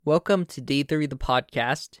Welcome to D3 the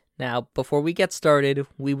podcast. Now, before we get started,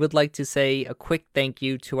 we would like to say a quick thank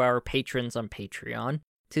you to our patrons on Patreon.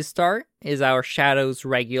 To start is our Shadows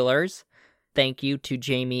regulars. Thank you to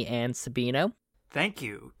Jamie and Sabino. Thank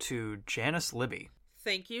you to Janice Libby.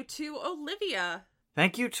 Thank you to Olivia.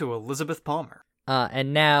 Thank you to Elizabeth Palmer.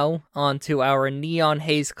 And now, on to our Neon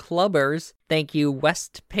Haze clubbers. Thank you,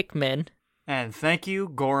 West Pickman. And thank you,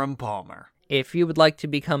 Gorham Palmer. If you would like to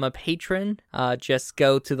become a patron, just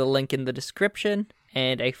go to the link in the description.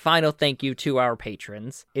 And a final thank you to our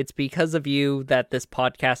patrons. It's because of you that this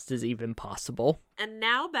podcast is even possible. And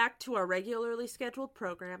now back to our regularly scheduled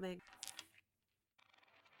programming.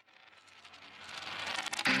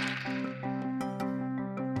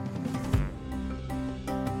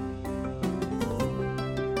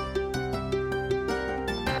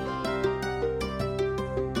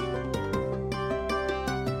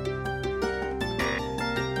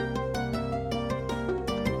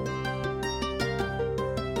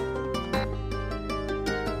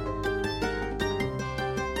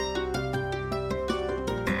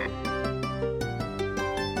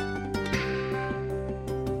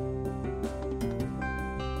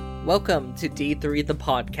 Welcome to D3 the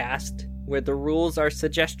podcast, where the rules are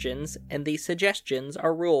suggestions and the suggestions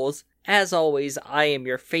are rules. As always, I am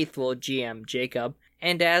your faithful GM, Jacob,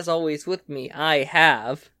 and as always with me, I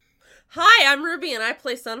have... Hi, I'm Ruby and I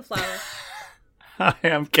play Sunflower. Hi,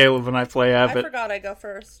 I'm Caleb and I play Abbott. I forgot I go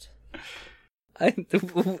first. I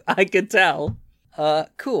could tell.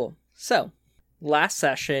 Cool. So, last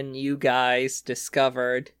session, you guys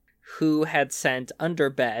discovered who had sent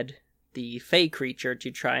Underbed, the Fey creature,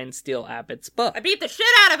 to try and steal Abbott's book. I beat the shit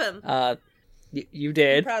out of him! You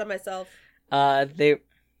did. I'm proud of myself.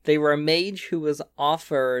 They were a mage who was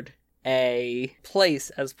offered a place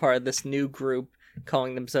as part of this new group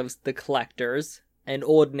calling themselves the Collectors, an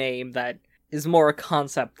old name that is more a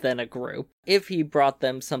concept than a group, if he brought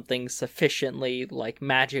them something sufficiently,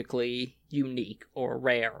 magically unique or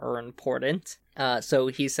rare or important. So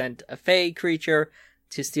he sent a Fey creature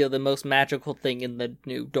to steal the most magical thing in the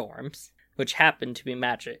new dorms, which happened to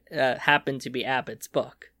be Abbott's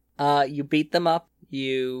book. You beat them up.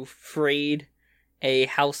 You freed a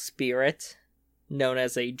house spirit known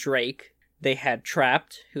as a Drake they had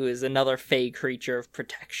trapped, who is another Fey creature of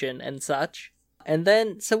protection and such. And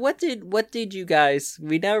then, so what did you guys,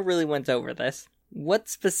 we never really went over this. What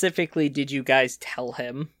specifically did you guys tell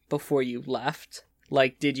him before you left?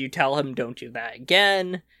 Did you tell him don't do that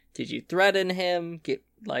again? Did you threaten him?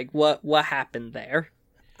 What happened there?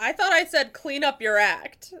 I thought I said clean up your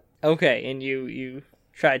act. Okay, and you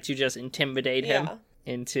tried to just intimidate him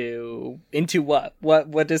into what?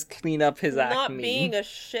 What does clean up his act Not mean? being a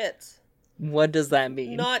shit. What does that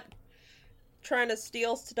mean? Not trying to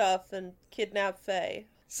steal stuff and kidnap Faye.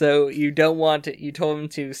 So you told him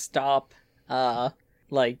to stop,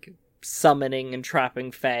 summoning and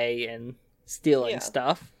trapping Faye and stealing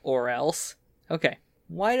stuff, or else. Okay.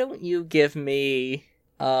 Why don't you give me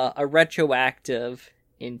a retroactive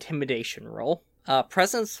intimidation roll?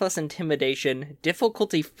 Presence plus intimidation,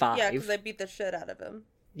 difficulty 5. Yeah, because I beat the shit out of him.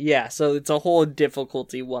 Yeah, so it's a whole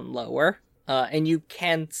difficulty 1 lower. And you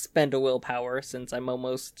can spend a willpower, since I'm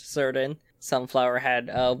almost certain Sunflower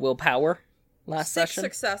had willpower last 6 session.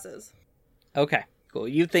 successes. Okay, cool.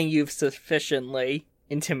 You think you've sufficiently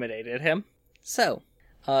intimidated him. So,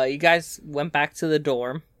 you guys went back to the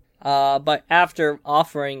dorm. But after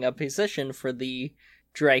offering a position for the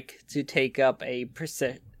Drake to take up a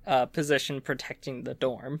position protecting the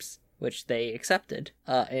dorms, which they accepted,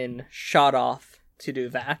 and shot off to do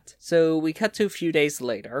that. So we cut to a few days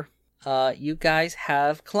later. You guys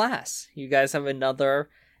have class. You guys have another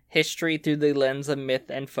history through the lens of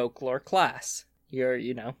myth and folklore class. Your,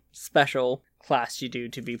 special class you do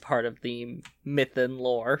to be part of the myth and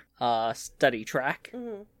lore, study track.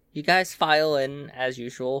 Mm-hmm. You guys file in, as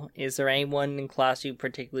usual. Is there anyone in class you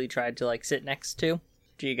particularly tried to, sit next to?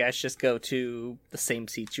 Do you guys just go to the same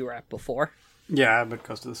seats you were at before? Yeah, Abbott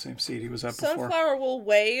goes to the same seat he was at before. Sunflower will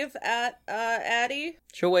wave at Addie,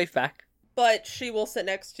 She'll wave back. but she will sit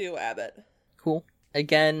next to Abbott. Cool.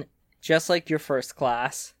 Again, just like your first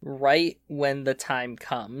class, right when the time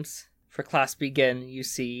comes for class begin, you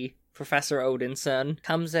see Professor Odinson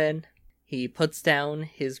comes in. He puts down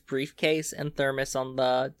his briefcase and thermos on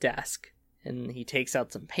the desk, and he takes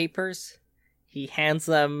out some papers. He hands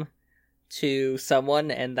them to someone,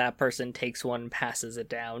 and that person takes one and passes it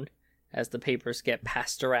down as the papers get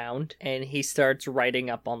passed around, and he starts writing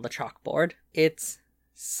up on the chalkboard. It's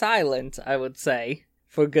silent, I would say,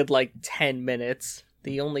 for a good 10 minutes.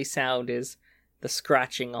 The only sound is the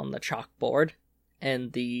scratching on the chalkboard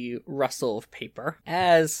and the rustle of paper.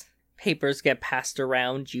 As papers get passed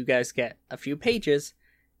around, you guys get a few pages,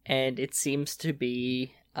 and it seems to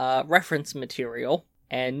be reference material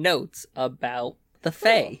and notes about the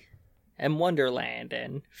Fae and Wonderland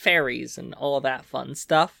and fairies and all that fun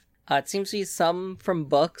stuff. It seems to be some from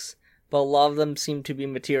books, but a lot of them seem to be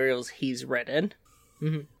materials he's written.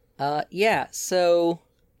 So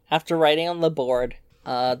after writing on the board,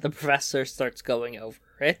 the professor starts going over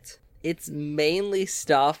it. It's mainly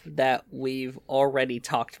stuff that we've already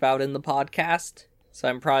talked about in the podcast, so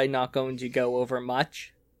I'm probably not going to go over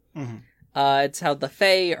much. It's how the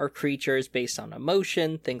Fae are creatures based on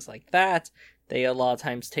emotion, things like that. They a lot of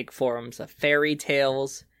times take forms of fairy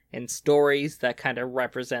tales and stories that kind of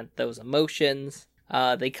represent those emotions.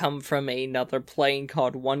 They come from another plane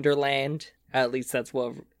called Wonderland. At least that's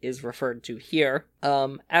what is referred to here.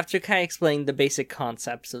 After kind of explaining the basic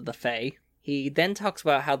concepts of the Fae, he then talks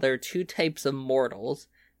about how there are two types of mortals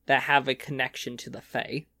that have a connection to the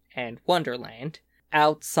Fae and Wonderland,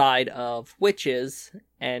 outside of witches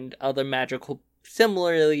and other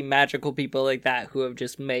similarly magical people like that who have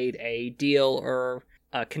just made a deal or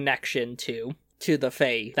a connection to the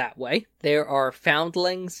Fae that way. There are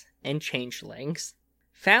foundlings and changelings.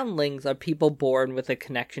 Foundlings are people born with a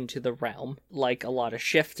connection to the realm. Like a lot of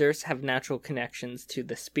shifters have natural connections to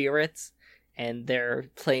the spirits and their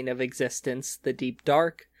plane of existence, the deep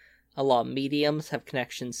dark. A lot of mediums have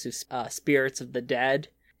connections to spirits of the dead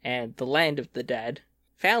and the land of the dead.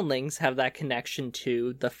 Foundlings have that connection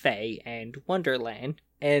to the Fae and Wonderland.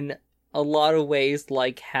 In a lot of ways,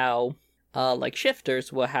 like how like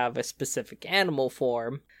shifters will have a specific animal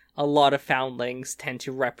form, a lot of foundlings tend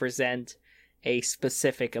to represent a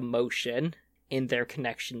specific emotion in their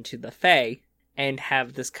connection to the Fae, and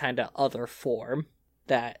have this kind of other form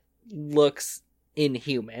that looks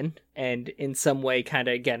inhuman, and in some way kind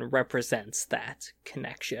of, again, represents that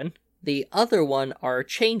connection. The other one are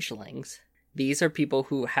changelings. These are people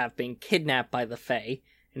who have been kidnapped by the Fae,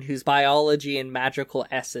 and whose biology and magical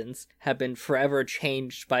essence have been forever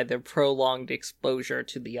changed by their prolonged exposure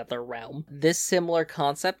to the other realm. This similar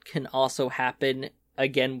concept can also happen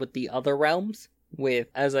again with the other realms, with,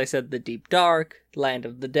 as I said, the Deep Dark, Land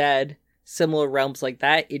of the Dead, similar realms like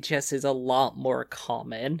that. It just is a lot more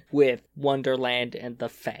common with Wonderland and the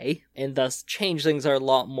Fae, and thus changelings are a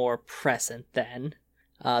lot more present than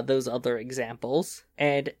those other examples.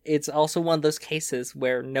 And it's also one of those cases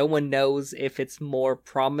where no one knows if it's more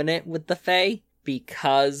prominent with the Fae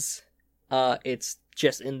because it's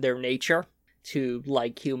just in their nature to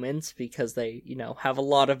like humans because they, have a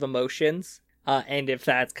lot of emotions. And if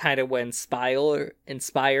that's kind of what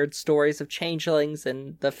inspired stories of changelings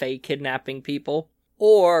and the Fae kidnapping people,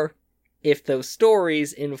 or if those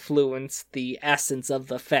stories influenced the essence of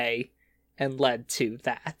the Fae and led to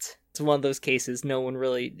that. It's one of those cases no one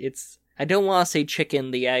really, I don't want to say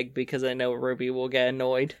chicken the egg because I know Ruby will get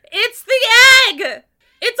annoyed. It's the egg!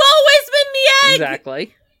 It's always been the egg!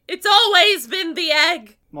 Exactly. It's always been the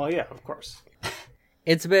egg! Well, yeah, of course.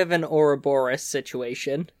 It's a bit of an Ouroboros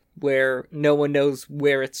situation, where no one knows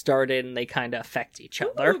where it started and they kind of affect each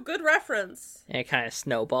other. Ooh, good reference. And it kind of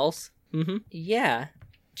snowballs. Yeah.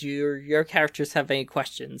 Do your characters have any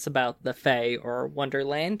questions about the Fae or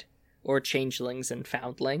Wonderland? Or changelings and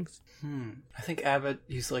foundlings? I think Abbott,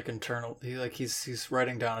 he's like internal. He's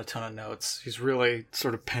writing down a ton of notes. He's really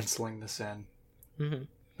sort of penciling this in.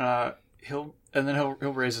 He'll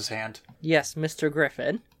raise his hand. Yes, Mr.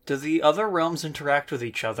 Griffin. Do the other realms interact with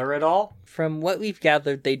each other at all? From what we've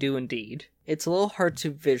gathered, they do indeed. It's a little hard to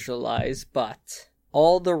visualize, but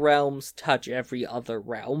all the realms touch every other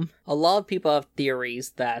realm. A lot of people have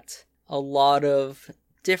theories that a lot of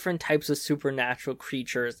different types of supernatural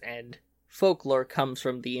creatures and folklore comes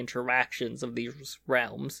from the interactions of these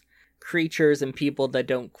realms. Creatures and people that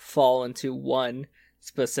don't fall into one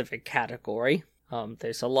specific category.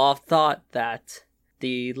 There's a lot of thought that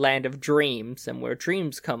the land of dreams and where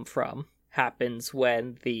dreams come from happens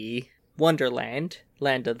when the Wonderland,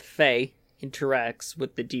 land of the Fae, interacts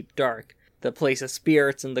with the Deep Dark, the place of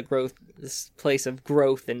spirits and this place of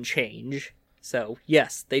growth and change. So,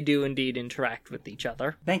 yes, they do indeed interact with each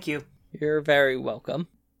other. Thank you. You're very welcome.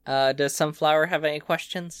 Does Sunflower have any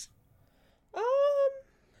questions?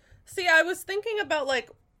 See, I was thinking about,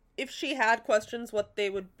 if she had questions, what they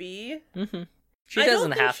would be. She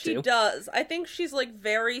doesn't have to. She does. I think she's,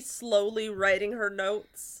 very slowly writing her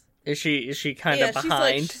notes. Is she kind of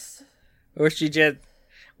behind? She's Or is she just...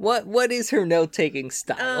 What is her note-taking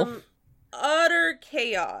style? Utter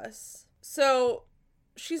chaos. So...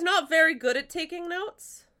 she's not very good at taking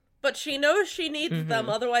notes, but she knows she needs them,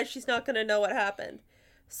 otherwise she's not going to know what happened.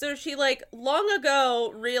 So she, like, long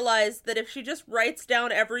ago realized that if she just writes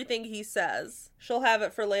down everything he says, she'll have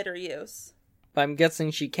it for later use. But I'm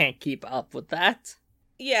guessing she can't keep up with that.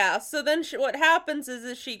 Yeah, so then what happens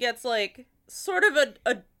is she gets, like, sort of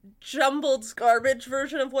a jumbled garbage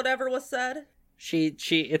version of whatever was said.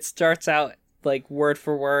 It starts out, like, word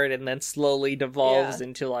for word and then slowly devolves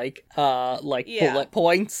into, like, bullet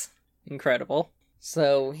points. Incredible.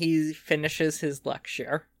 So he finishes his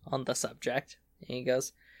lecture on the subject, and he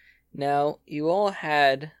goes, "Now, you all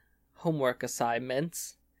had homework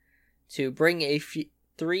assignments to bring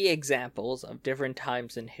 3 examples of different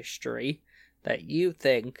times in history that you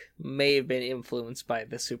think may have been influenced by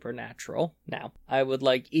the supernatural. Now, I would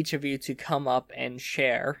like each of you to come up and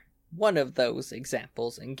share one of those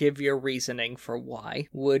examples and give your reasoning for why.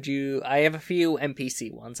 Would you... I have a few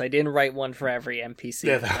NPC ones. I didn't write one for every NPC.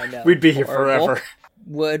 Yeah, I know. we'd be here forever.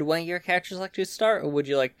 Would one of your characters like to start, or would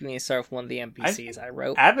you like me to start with one of the NPCs I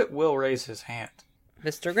wrote? Abbott will raise his hand.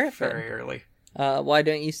 Mr. Griffin. Very early. Why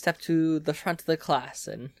don't you step to the front of the class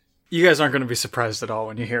and... You guys aren't going to be surprised at all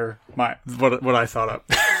when you hear what I thought up.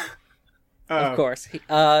 Of course.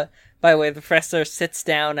 By the way, the professor sits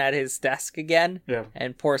down at his desk again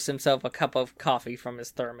and pours himself a cup of coffee from his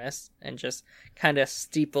thermos and just kind of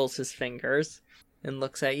steeples his fingers and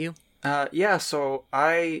looks at you. So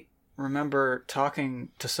I remember talking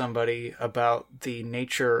to somebody about the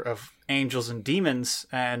nature of angels and demons,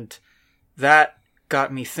 and that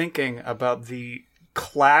got me thinking about the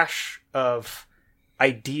clash of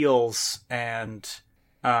ideals and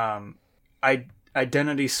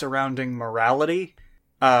identity surrounding morality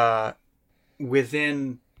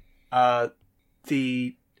within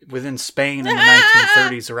Spain in the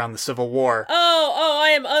 1930s around the Civil War. I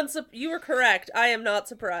am you were correct. I am not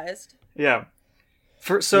surprised. Yeah.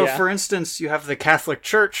 For instance, you have the Catholic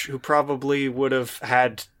Church, who probably would have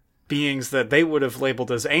had beings that they would have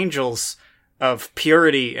labeled as angels of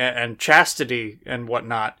purity and chastity and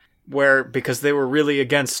whatnot, because they were really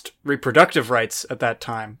against reproductive rights at that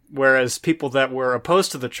time, whereas people that were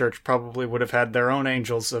opposed to the church probably would have had their own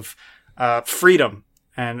angels of freedom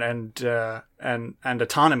and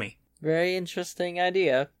autonomy. Very interesting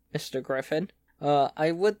idea, Mr. Griffin.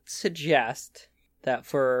 I would suggest that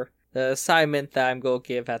for the assignment that I'm going to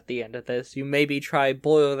give at the end of this, you maybe try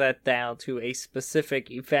boil that down to a specific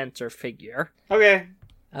event or figure. Okay.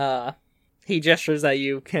 He gestures that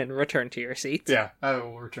you can return to your seat. Yeah, I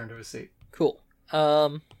will return to a seat. Cool.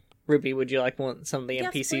 Ruby, would you like some of the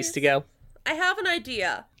NPCs please. to go? I have an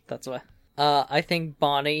idea. That's what. I think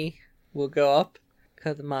Bonnie will go up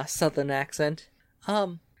because of my southern accent.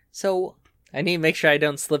 So I need to make sure I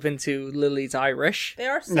don't slip into Lily's Irish. They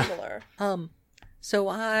are similar. So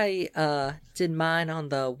I did mine on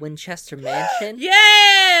the Winchester Mansion.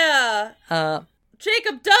 Yeah!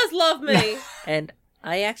 Jacob does love me! And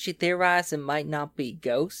I actually theorize it might not be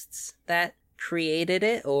ghosts that created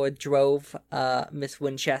it or drove Miss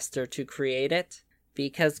Winchester to create it,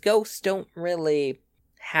 because ghosts don't really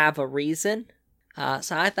have a reason.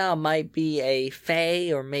 So I thought it might be a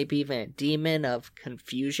fae or maybe even a demon of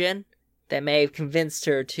confusion that may have convinced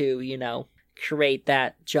her to, create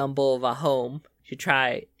that jumble of a home to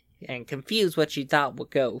try and confuse what she thought were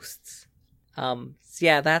ghosts. So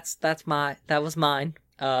yeah, that was mine.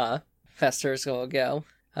 Fester's gonna go.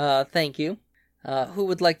 Thank you. Who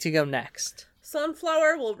would like to go next?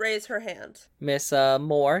 Sunflower will raise her hand. Miss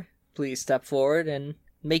Moore, please step forward and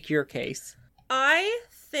make your case. I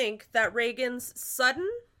think that Reagan's sudden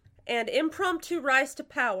and impromptu rise to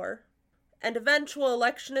power and eventual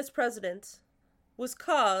election as president was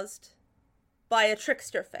caused by a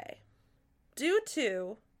trickster fae. Due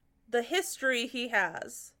to the history he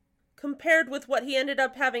has, compared with what he ended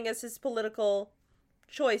up having as his political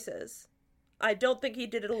choices, I don't think he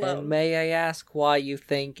did it alone. And may I ask why you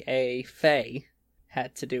think a fae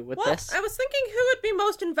had to do with this? I was thinking who would be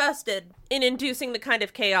most invested in inducing the kind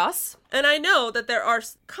of chaos, and I know that there are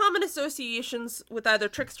common associations with either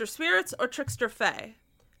trickster spirits or trickster fae.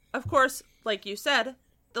 Of course, like you said,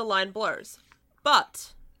 the line blurs.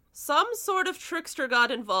 But some sort of trickster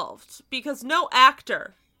got involved, because no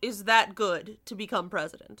actor is that good to become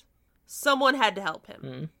president. Someone had to help him.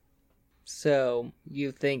 Mm. So,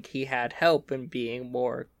 you think he had help in being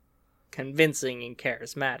more convincing and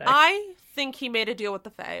charismatic? I think he made a deal with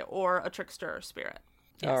the fae, or a trickster spirit.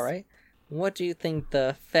 Yes. Alright. What do you think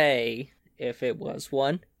the fae, if it was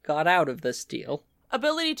one, got out of this deal?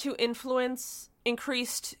 Ability to influence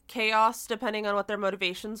increased chaos, depending on what their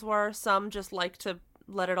motivations were. Some just like to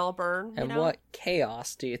let it all burn, And what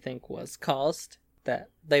chaos do you think was caused that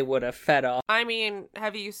they would have fed off? I mean,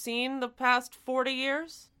 have you seen the past 40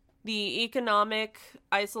 years? the economic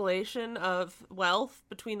isolation of wealth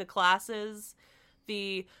between the classes,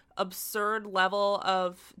 the absurd level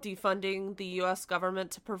of defunding the U.S.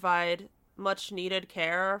 government to provide much needed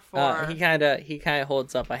care for... He kind of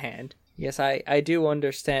holds up a hand. Yes, I do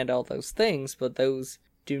understand all those things, but those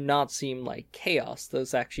do not seem like chaos.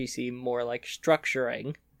 Those actually seem more like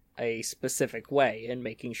structuring a specific way and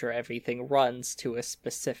making sure everything runs to a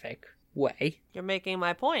specific way. You're making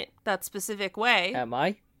my point. That specific way... Am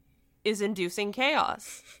I? ...is inducing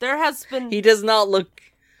chaos. There has been... He does not look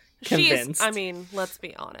convinced. I mean, let's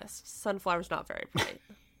be honest. Sunflower's not very bright.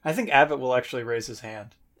 I think Abbott will actually raise his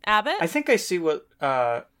hand. Abbott? I think I see what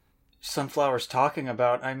Sunflower's talking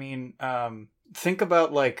about. I mean, think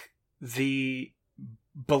about, like, the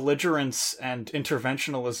belligerence and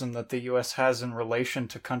interventionalism that the U.S. has in relation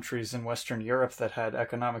to countries in Western Europe that had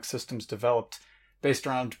economic systems developed based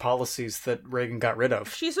around policies that Reagan got rid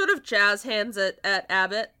of. She sort of jazz hands at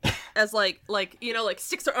Abbott as like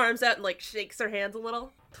sticks her arms out and like shakes her hands a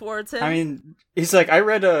little towards him. I mean, he's like, I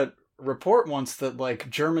read a report once that like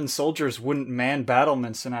German soldiers wouldn't man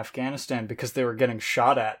battlements in Afghanistan because they were getting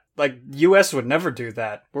shot at. Like, U.S. would never do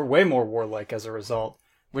that. We're way more warlike as a result.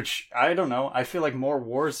 Which, I don't know, I feel like more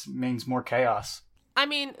wars means more chaos. I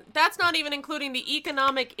mean, that's not even including the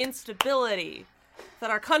economic instability that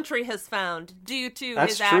our country has found due to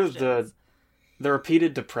his actions. That's true, the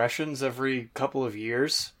repeated depressions every couple of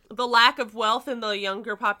years. The lack of wealth in the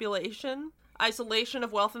younger population. Isolation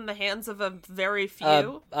of wealth in the hands of a very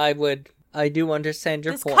few. I do understand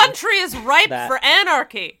your point. This country is ripe for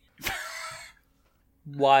anarchy!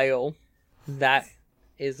 While that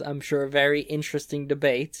is, I'm sure, a very interesting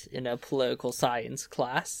debate in a political science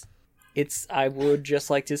class, I would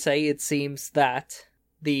just like to say it seems that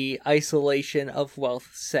the isolation of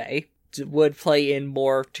wealth, say, would play in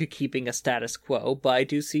more to keeping a status quo, but I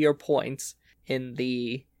do see your points in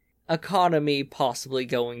the economy possibly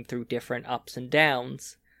going through different ups and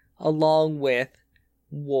downs, along with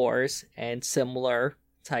wars and similar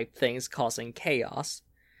type things causing chaos.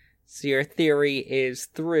 So your theory is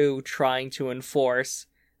through trying to enforce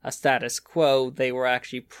a status quo, they were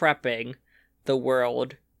actually prepping the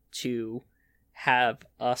world to have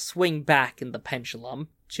a swing back in the pendulum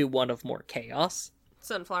to one of more chaos.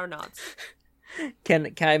 Sunflower nods.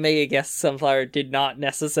 Can I make a guess? Sunflower did not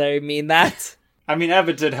necessarily mean that. I mean,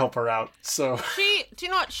 Abbott did help her out, so... Do you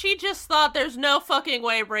know what? She just thought there's no fucking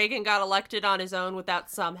way Reagan got elected on his own without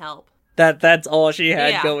some help. That's all she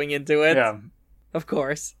had going into it. Yeah. Of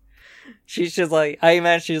course. She's just like, I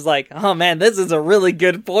imagine she's like, oh man, this is a really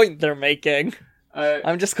good point they're making.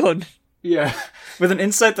 I'm just going... Yeah. With an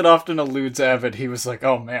insight that often eludes Abbott, he was like,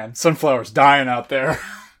 oh man, Sunflower's dying out there.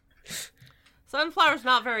 Sunflower's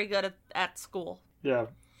not very good at school. Yeah.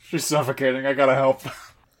 She's suffocating, I gotta help.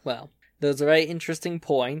 Well, those are very interesting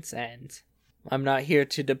points, and I'm not here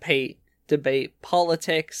to debate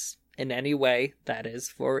politics in any way. That is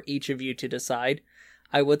for each of you to decide.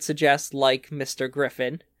 I would suggest, like Mr.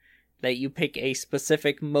 Griffin, that you pick a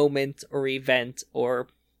specific moment or event or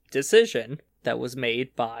decision that was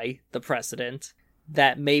made by the president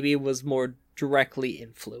that maybe was more directly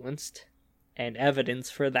influenced, and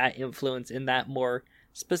evidence for that influence in that more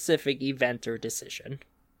specific event or decision.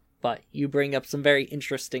 But you bring up some very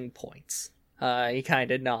interesting points. He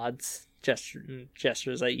kind of nods,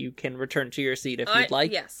 gestures that you can return to your seat if you'd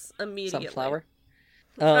like. Yes, immediately. Sunflower.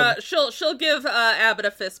 She'll give Abbott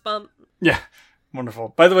a fist bump. Yeah,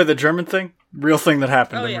 wonderful. By the way, the German thing, real thing that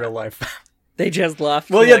happened in real life. They just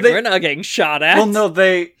left. Well, yeah, we're not getting shot at. Well, no,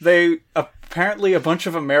 they apparently a bunch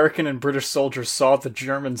of American and British soldiers saw the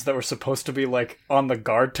Germans that were supposed to be like on the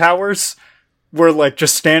guard towers were like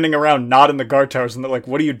just standing around, not in the guard towers, and they're like,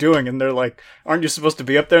 "What are you doing?" And they're like, "Aren't you supposed to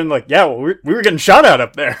be up there?" And like, "Yeah, well, we were getting shot at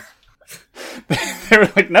up there." They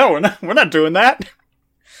were like, "No, we're not doing that."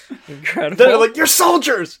 Incredible. They're like, "You're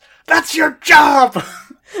soldiers. That's your job."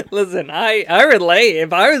 Listen, I relate.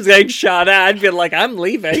 If I was getting shot at, I'd be like, I'm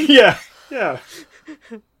leaving. Yeah.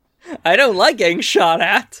 I don't like getting shot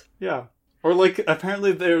at. Yeah. Or like,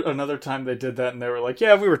 apparently another time they did that and they were like,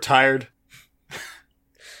 yeah, we were tired.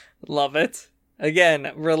 Love it.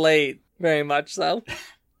 Again, relate very much so.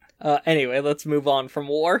 Anyway, let's move on from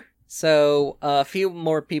war. So, a few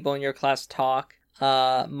more people in your class talk.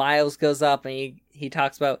 Miles goes up and he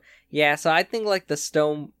talks about, so I think like the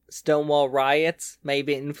Stonewall riots may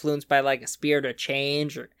be influenced by like a spirit of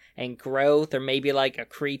change and growth, or maybe like a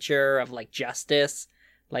creature of like justice,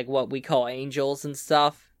 like what we call angels and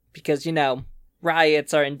stuff. Because,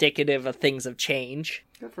 riots are indicative of things of change.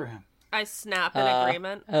 Good for him. I snap in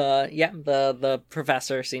agreement. Yeah, the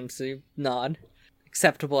professor seems to nod.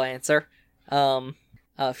 Acceptable answer.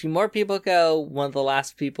 A few more people go. One of the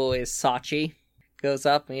last people is Sachi. Goes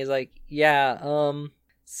up and he's like, yeah,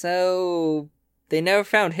 so they never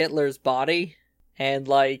found Hitler's body. And,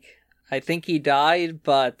 like, I think he died,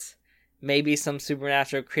 but maybe some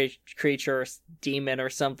supernatural creature or demon or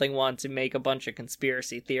something wanted to make a bunch of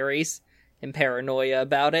conspiracy theories and paranoia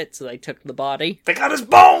about it, so they took the body. They got his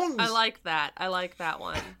bones! I like that. I like that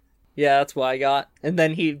one. Yeah, that's what I got. And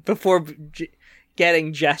then he, before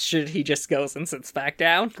getting gestured, he just goes and sits back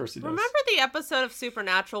down. Of course he does. Remember the episode of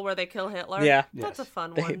Supernatural where they kill Hitler? Yeah. That's a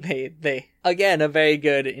fun They, one. they, again, a very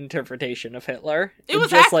good interpretation of Hitler. It was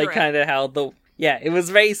just accurate. like kind of how it was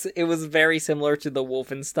very similar to the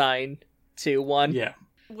Wolfenstein 2 one. Yeah.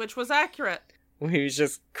 Which was accurate. Where he was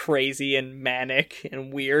just crazy and manic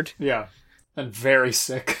and weird. Yeah. And very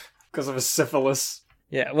sick because of his syphilis.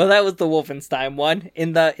 Yeah, well, that was the Wolfenstein one.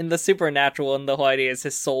 In the Supernatural, and the whole idea is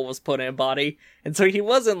his soul was put in a body, and so he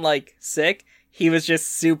wasn't like sick. He was just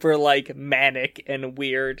super like manic and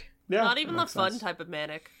weird. Yeah. Not even the makes fun sense. type of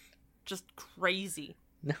manic. Just crazy.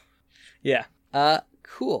 Yeah.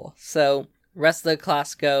 Cool. So rest of the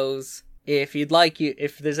class goes. If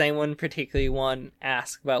there's anyone particularly want to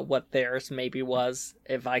ask about what theirs maybe was,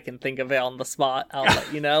 if I can think of it on the spot, I'll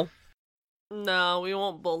let you know. No, we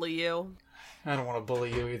won't bully you. I don't want to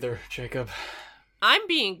bully you either, Jacob. I'm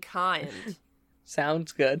being kind.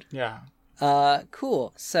 Sounds good. Yeah.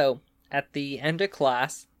 Cool. So, at the end of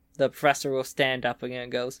class, the professor will stand up again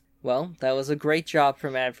and goes, well, that was a great job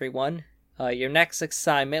from everyone. Your next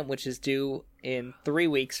assignment, which is due in 3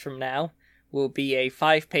 weeks from now, will be a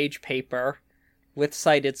 5-page paper with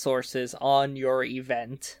cited sources on your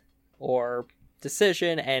event or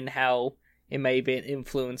decision and how it may have been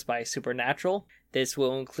influenced by Supernatural. This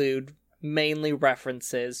will include mainly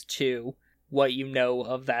references to what you know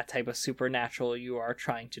of that type of supernatural you are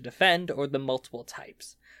trying to defend, or the multiple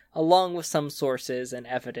types, along with some sources and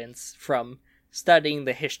evidence from studying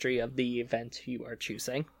the history of the event you are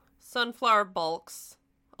choosing. Sunflower bulks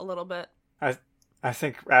a little bit. I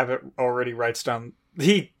think Abbott already writes down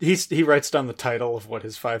he writes down the title of what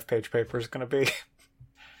his 5-page paper is going to be.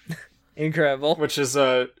 Incredible. Which is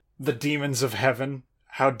The Demons of Heaven.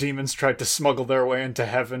 How demons tried to smuggle their way into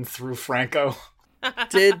heaven through Franco.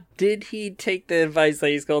 Did he take the advice that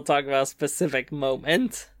he's going to talk about a specific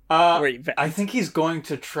moment? I think he's going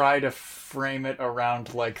to try to frame it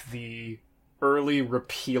around, like, the early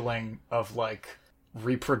repealing of, like,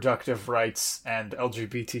 reproductive rights and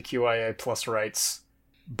LGBTQIA plus rights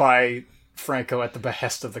by Franco at the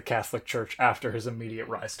behest of the Catholic Church after his immediate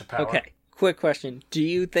rise to power. Okay, quick question. Do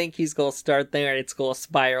you think he's going to start there and it's going to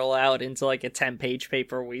spiral out into like a 10-page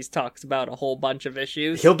paper where he talks about a whole bunch of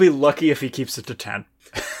issues? He'll be lucky if he keeps it to 10.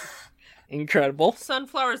 Incredible.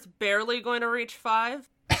 Sunflower's barely going to reach 5.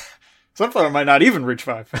 Sunflower might not even reach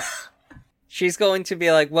 5. She's going to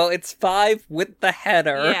be like, well, it's 5 with the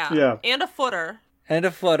header. Yeah. And a footer. And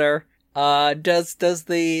a footer. Does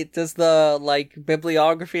the like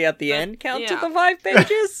bibliography at the end count to the 5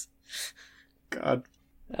 pages? God.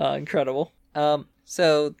 Incredible.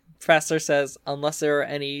 So professor says, unless there are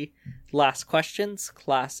any last questions,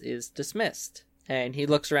 class is dismissed. And he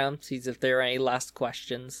looks around, sees if there are any last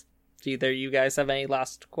questions. Do either you guys have any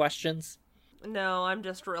last questions? No, I'm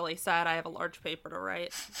just really sad I have a large paper to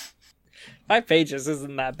write. 5 pages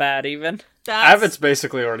isn't that bad, even. Abbott's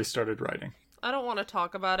basically already started writing. I don't want to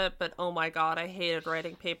talk about it, but oh my god, I hated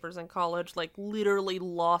writing papers in college. Like, literally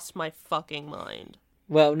lost my fucking mind.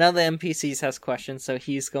 Well, now the NPCs has questions, so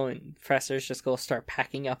professor's just going to start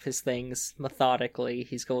packing up his things methodically.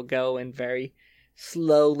 He's going to go and very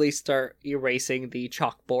slowly start erasing the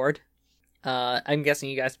chalkboard. I'm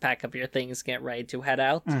guessing you guys pack up your things, get ready to head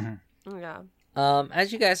out. Mm-hmm. Yeah.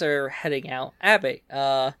 As you guys are heading out, Abbott,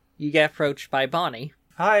 you get approached by Bonnie.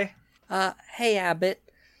 Hi. Hey Abbott,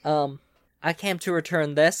 I came to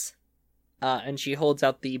return this. And she holds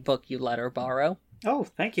out the book you let her borrow. Oh,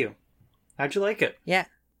 thank you. How'd you like it? Yeah.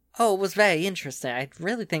 Oh, it was very interesting. I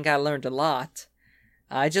really think I learned a lot.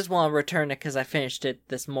 I just want to return it because I finished it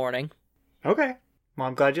this morning. Okay. Well,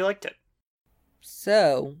 I'm glad you liked it.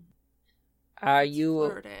 So, are you...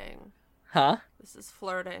 Flirting. Huh? This is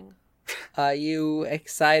flirting. Are you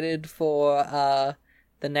excited for,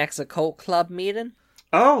 the next occult club meeting?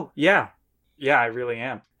 Oh, yeah. Yeah, I really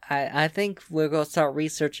am. I think we're going to start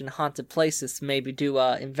researching haunted places to maybe do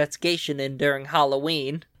a investigation in during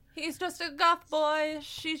Halloween. He's just a goth boy.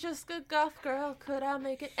 She's just a goth girl. Could I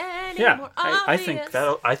make it any Yeah, more I think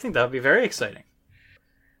obvious? that'll be very exciting.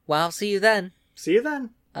 Well, I'll see you then. See you then.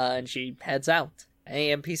 And she heads out.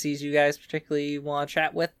 Any NPCs you guys particularly want to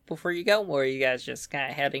chat with before you go? Or are you guys just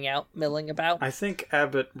kind of heading out, milling about? I think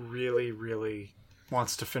Abbott really, really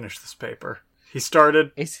wants to finish this paper. He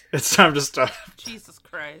started. It's It's time to stop. Jesus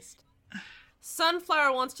Christ.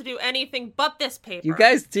 Sunflower wants to do anything but this paper. You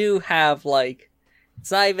guys do have, like,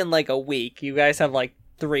 it's not even like a week. You guys have, like,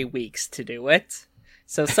 3 weeks to do it.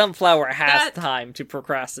 So Sunflower has time to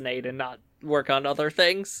procrastinate and not work on other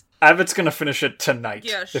things. Abbott's gonna finish it tonight,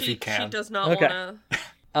 Yeah, if he can. she does not Okay.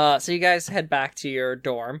 want So you guys head back to your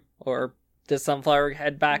dorm, or does Sunflower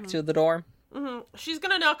head back to the dorm? to... She's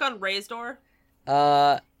gonna knock on Ray's door.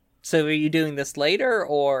 So are you doing this later,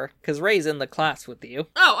 or... Because Ray's in the class with you.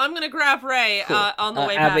 Oh, I'm gonna grab Ray Cool. on the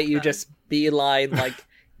way back. Abbott, you then. just beeline, like,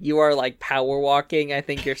 you are, like, power walking. I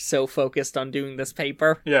think you're so focused on doing this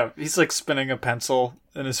paper. Yeah, he's like spinning a pencil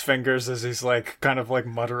in his fingers as he's like kind of like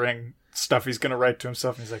muttering stuff he's gonna write to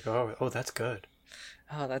himself. And he's like, oh, that's good.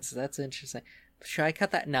 Oh, that's interesting. Should I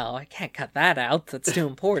cut that? No, I can't cut that out. That's too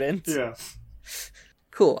important. Yeah.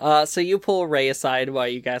 Cool. So you pull Ray aside while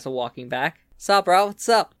you guys are walking back. Sup, bro? What's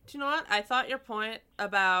up? Do you know what? I thought your point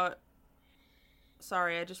about...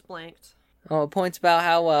 Sorry, I just blanked. Oh, points about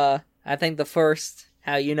how, I think the first,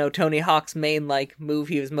 how, you know, Tony Hawk's main, like, move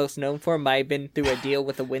he was most known for might have been through a deal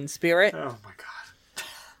with the Wind Spirit. Oh my god.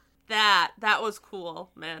 That was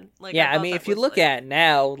cool, man. Like, Yeah, I thought mean, that if you was, look like... at it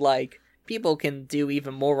now, like, people can do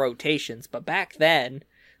even more rotations, but back then,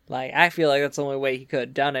 like, I feel like that's the only way he could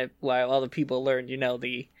have done it while other people learned, you know,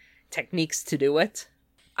 the techniques to do it.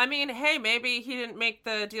 I mean, hey, maybe he didn't make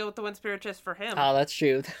the deal with the Wind Spirit just for him. Oh, that's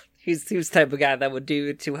true. He's the type of guy that would do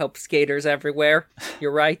it to help skaters everywhere.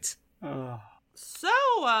 You're right. So,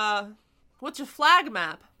 what's your flag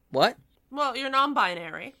map? What? Well, you're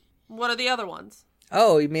non-binary. What are the other ones?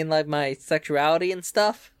 Oh, you mean like my sexuality and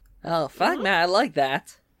stuff? Oh, fuck, man, I like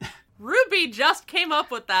that. Ruby just came up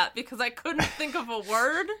with that because I couldn't think of a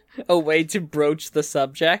word. A way to broach the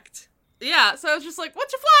subject. Yeah, so I was just like,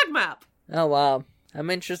 what's your flag map? Oh, I'm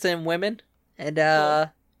interested in women. And,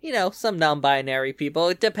 Cool. you know, some non-binary people.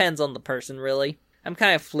 It depends on the person, really. I'm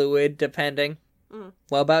kind of fluid, depending.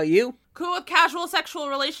 What about you? Cool with casual sexual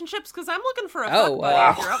relationships because I'm looking for a Oh, fuck buddy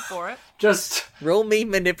wow. if you're up for it. Just, Roll me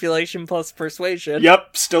manipulation plus persuasion.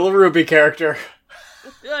 yep, still a Ruby character.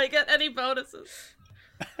 Do I get any bonuses?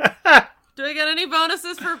 Do I get any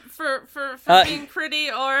bonuses for being pretty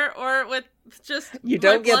or with just You my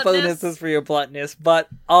don't get bluntness? bonuses for your bluntness, but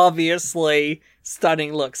obviously,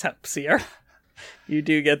 stunning looks helps here. You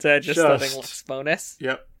do get to add your Just. stunning looks bonus.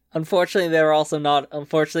 Yep. Unfortunately,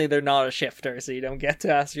 they're not a shifter, so you don't get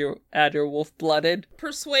to add your wolf-blooded.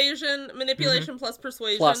 Persuasion, manipulation plus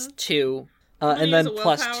persuasion. Plus 2. gonna And then use a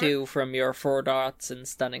plus willpower. 2 from your 4 dots and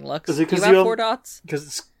stunning looks. Is it 'cause you have you 4 dots? Because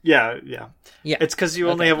it's, yeah. Yeah. It's because you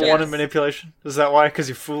only Okay, have a 1 in yes. manipulation. Is that why? Because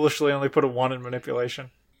you foolishly only put a 1 in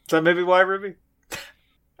manipulation. Is that maybe why, Ruby?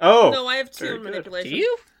 Oh. No, I have 2 very in good. manipulation. Do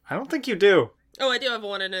you? I don't think you do. Oh, I do have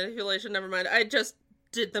 1 in manipulation. Never mind. I just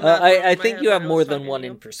did the math. over I my think head you when have I more was than talking 1 to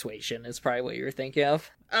in you. persuasion, is probably what you're thinking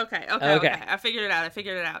of. Okay. Okay. I figured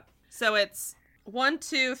it out. So it's 1,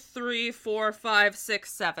 2, 3, 4, 5,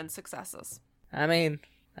 6, 7 successes. I mean,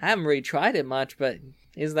 I haven't really tried it much, but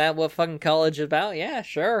is that what fucking college is about? Yeah,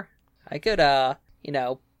 sure. I could, you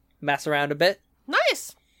know, mess around a bit.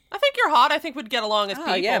 Nice. I think you're hot. I think we'd get along as Oh,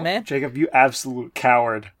 people. yeah, man. Jacob, you absolute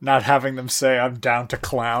coward. Not having them say I'm down to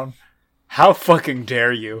clown. How fucking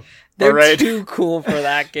dare you? They're Alright? too cool for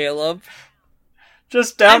that, Caleb.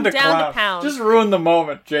 Just down I'm to down to clown. pound. Just ruin the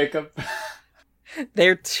moment, Jacob.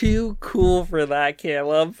 They're too cool for that,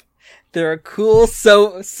 Caleb. They're a cool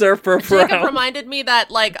surfer Jacob bro. reminded me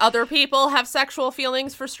that, like, other people have sexual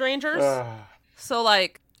feelings for strangers. So,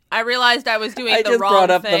 like, I realized I was doing I the just wrong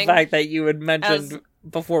brought up thing. the fact that you had mentioned as-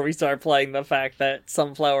 before we started playing the fact that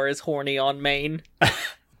Sunflower is horny on main.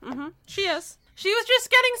 She is. She was just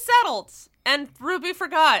getting settled. And Ruby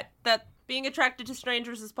forgot that being attracted to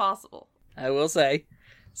strangers is possible. I will say,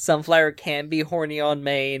 Sunflower can be horny on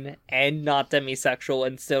main and not demisexual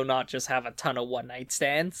and still not just have a ton of one-night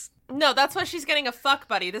stands. No, that's why she's getting a fuck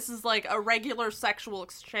buddy. This is like a regular sexual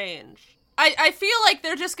exchange. I feel like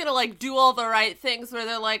they're just gonna, like, do all the right things where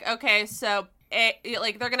they're like, okay, so,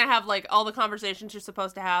 like, they're gonna have, like, all the conversations you're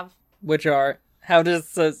supposed to have Which are, how to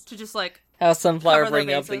just, like, Sunflower cover their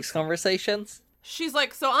bring up bases. these conversations? she's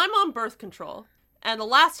like, so I'm on birth control. And the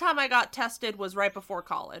last time I got tested was right before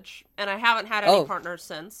college. And I haven't had any Oh. partners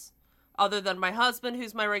since. Other than my husband,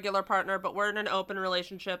 who's my regular partner, but we're in an open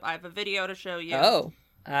relationship. I have a video to show you. Oh.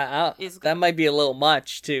 Is- That might be a little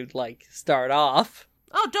much to, like, start off.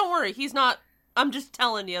 Oh, don't worry. He's not... I'm just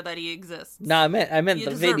telling you that he exists. No, I meant You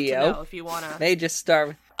the deserve to know video. if you wanna... They just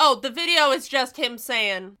start. Oh, the video is just him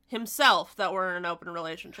saying himself that we're in an open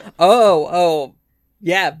relationship. Oh,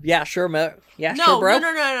 yeah, sure, yeah, No, sure, bro.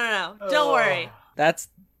 no. Don't worry. That's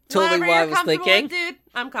totally Whatever what I you're was comfortable thinking. with, dude,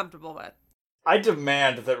 I'm comfortable with. I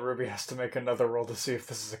demand that Ruby has to make another roll to see if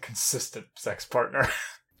this is a consistent sex partner.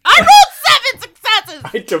 I rolled 7 successes!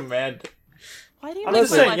 I demand it. Why do you I'm make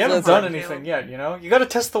just my saying, life you haven't so hard, done anything Caleb? yet, you know? You gotta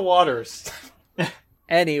test the waters.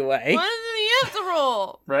 Anyway, Why doesn't he have to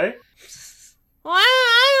roll? Right?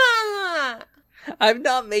 Why? I'm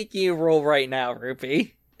not making you roll right now,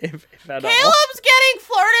 Ruby. If at all. Caleb's getting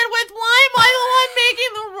flirted with. Why am I the one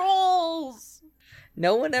making the rolls?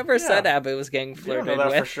 No one ever said Abbott was getting You don't flirted know that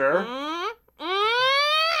with. for sure.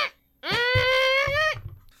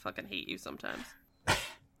 Fucking hate you sometimes.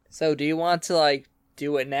 So, do you want to like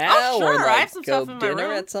do it now, sure, or I have like some go stuff in my dinner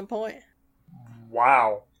room. at some point?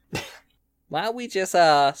 Wow. Why don't we just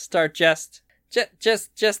start just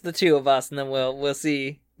the two of us, and then we'll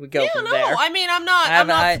see we go from there. I mean, I'm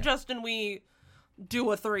not suggesting we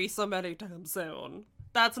do a threesome anytime soon.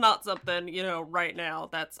 That's not something, right now.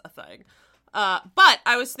 That's a thing. But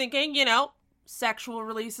I was thinking, sexual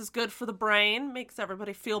release is good for the brain, makes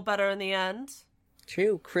everybody feel better in the end.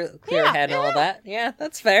 True, clear head and all that. Yeah,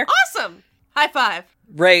 that's fair. Awesome. High five.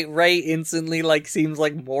 Ray instantly seems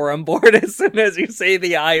more on board as soon as you say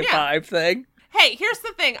the high five thing. Hey, here's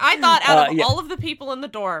the thing. I thought out of all of the people in the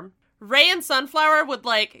dorm, Ray and Sunflower would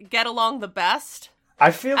get along the best.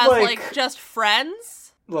 I feel as just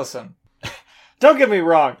friends. Listen, don't get me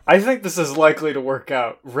wrong. I think this is likely to work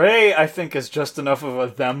out. Ray, I think, is just enough of a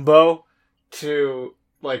thembo to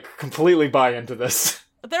completely buy into this.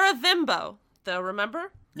 They're a thimbo, though.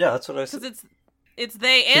 Remember? Yeah, that's what I said. Because it's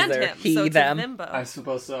they and him, he, so it's them. a thimbo. I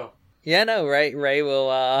suppose so. Yeah, no, Ray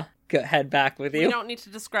will head back with you. We don't need to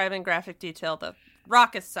describe in graphic detail the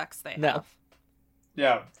raucous sex they have.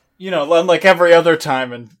 Yeah. Unlike every other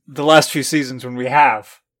time in the last few seasons when we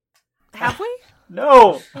have. Have we?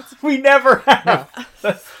 No, we never have.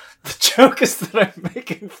 No. The joke is that I'm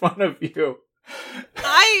making fun of you. Do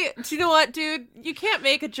you know what, dude? You can't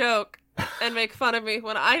make a joke and make fun of me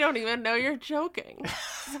when I don't even know you're joking.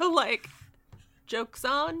 So, joke's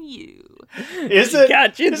on you. Is it?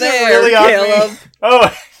 Got you is there, it really Caleb. on me?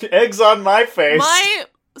 Oh, eggs on my face.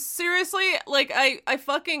 Seriously, I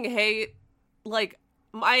fucking hate, my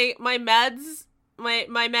meds, my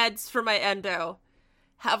meds for my endo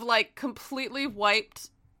have, completely wiped,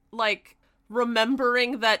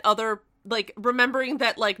 remembering that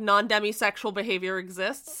non-demisexual behavior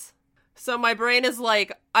exists. So my brain is I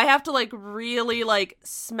have to really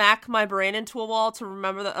smack my brain into a wall to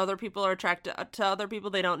remember that other people are attracted to other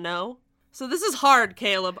people they don't know. So this is hard,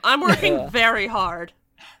 Caleb. I'm working very hard.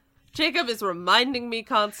 Jacob is reminding me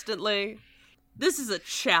constantly. This is a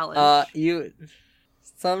challenge.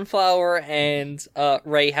 Sunflower and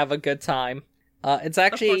Ray have a good time. It's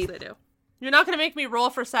actually... Of course they do. You're not going to make me roll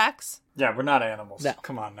for sex? Yeah, we're not animals. No.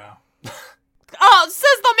 Come on now. Oh,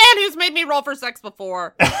 says the man who's made me roll for sex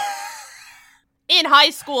before. In high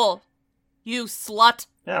school, you slut.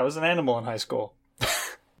 Yeah, I was an animal in high school.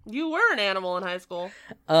 You were an animal in high school.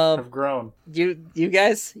 I've grown. You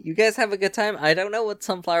guys have a good time. I don't know what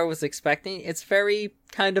Sunflower was expecting. It's very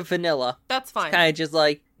kind of vanilla. That's fine. Kind of just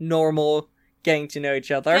normal getting to know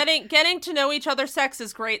each other. Getting to know each other sex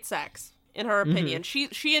is great sex, in her opinion.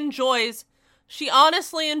 Mm-hmm. She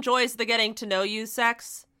honestly enjoys the getting to know you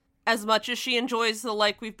sex as much as she enjoys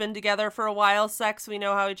the we've been together for a while sex. We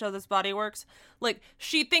know how each other's body works.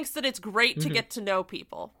 She thinks that it's great to get to know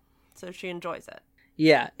people. So she enjoys it.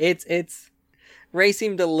 Yeah, it's Ray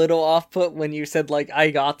seemed a little off-put when you said I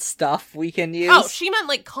got stuff we can use. Oh, she meant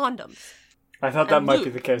condoms. I thought that might be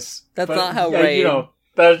the case. That's not how Ray...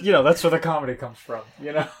 that's where the comedy comes from,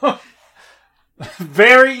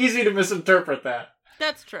 Very easy to misinterpret that.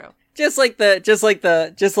 That's true. Just like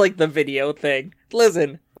the video thing.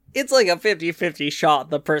 Listen, it's a 50-50 shot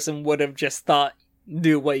the person would have just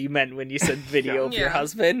knew what you meant when you said video of your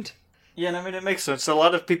husband. Yeah, and I mean, it makes sense. A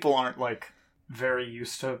lot of people aren't, very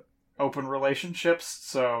used to open relationships,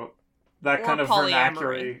 so that kind of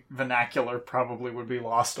vernacular probably would be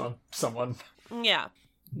lost on someone. Yeah.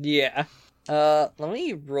 Yeah. Let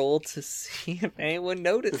me roll to see if anyone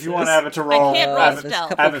notices. If you want Abbott to roll, I can't roll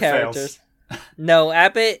stealth. Abbott characters. No,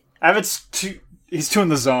 Abbott's he's too in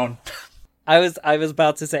the zone. I was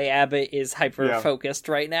about to say Abbott is hyper-focused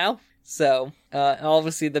right now. So,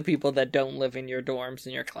 obviously the people that don't live in your dorms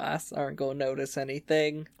in your class aren't going to notice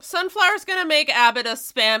anything. Sunflower's going to make Abbott a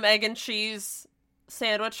Spam, egg, and cheese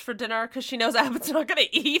sandwich for dinner because she knows Abbott's not going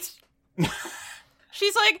to eat. She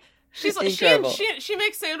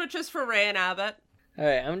makes sandwiches for Ray and Abbott.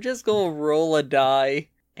 Alright, I'm just going to roll a die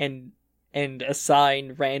and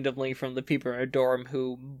assign randomly from the people in our dorm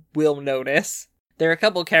who will notice. There are a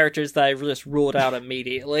couple characters that I just ruled out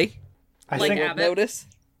immediately. I think Abbott. Notice.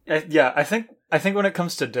 Yeah, I think when it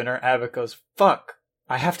comes to dinner, Abbott goes, "Fuck,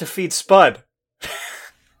 I have to feed Spud."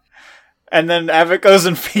 And then Abbott goes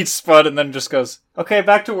and feeds Spud and then just goes, okay,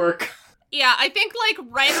 back to work. Yeah, I think, like,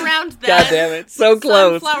 right around then... God damn it, so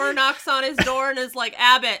close. Sunflower knocks on his door and is like,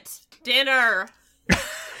 Abbott, dinner.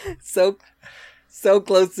 So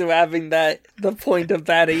close to having the point of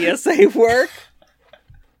that ESA work.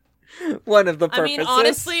 One of the purposes. I mean,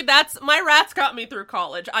 honestly, my rats got me through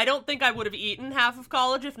college. I don't think I would have eaten half of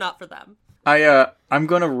college if not for them. I'm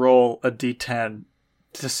gonna roll a d10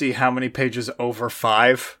 to see how many pages over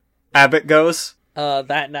 5 Abbott goes.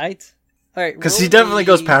 That night? Alright, because he definitely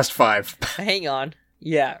goes past 5. Hang on.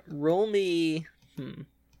 Yeah, roll me...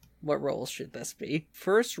 What rolls should this be?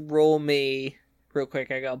 First, roll me... Real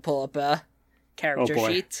quick, I gotta pull up a character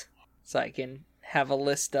sheet so I can have a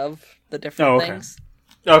list of the different things.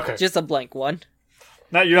 Okay. Just a blank one.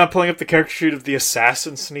 Now, you're not pulling up the character sheet of the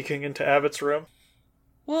assassin sneaking into Abbott's room?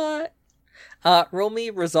 What? Roll me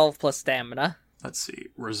resolve plus stamina. Let's see.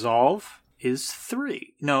 Resolve is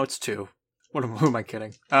 3. No, it's 2. Who am I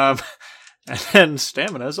kidding? And then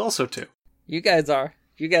stamina is also 2. You guys are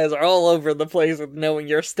all over the place with knowing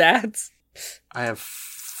your stats. I have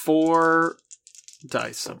 4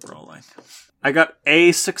 dice I'm rolling. I got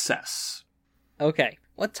a success. Okay.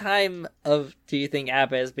 What time do you think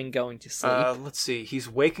Abbott has been going to sleep? Let's see. He's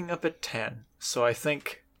waking up at 10, so I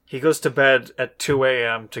think he goes to bed at 2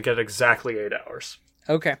 a.m. to get exactly 8 hours.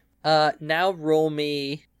 Okay. Now roll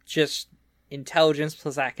me just intelligence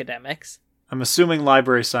plus academics. I'm assuming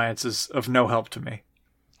library science is of no help to me.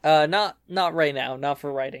 Not right now. Not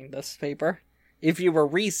for writing this paper. If you were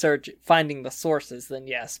finding the sources, then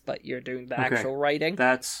yes, but you're doing the actual writing.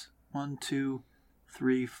 That's 1, 2,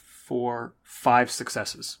 3, 4, 5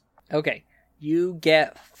 successes. Okay. You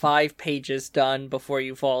get 5 pages done before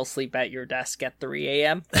you fall asleep at your desk at 3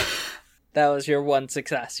 a.m. That was your one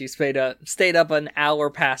success. You stayed up an hour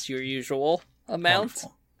past your usual amount.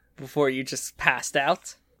 Wonderful. Before you just passed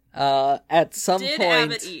out. At some point,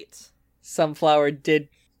 Abbott eat? Sunflower, did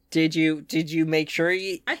you make sure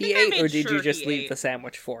he ate, or did you just leave ate. the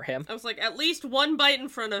sandwich for him? I was like, at least one bite in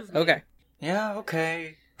front of me. Okay. Yeah,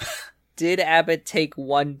 okay. Did Abbott take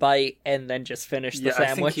one bite and then just finish the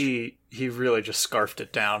sandwich? I think he really just scarfed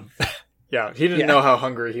it down. Yeah, he didn't know how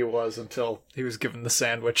hungry he was until he was given the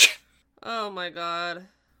sandwich. Oh my god.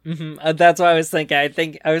 Mm-hmm. That's what I was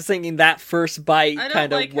thinking. I was thinking that first bite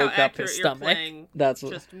kind of woke up his stomach. That's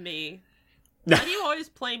just me. Why do you always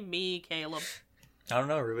play me, Caleb? I don't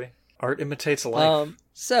know, Ruby. Art imitates life.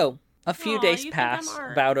 So a few days pass,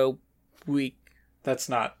 about a week. That's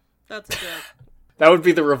not. That's a joke. That would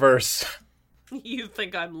be the reverse. You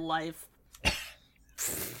think I'm life.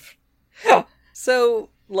 So,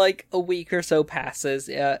 like, a week or so passes.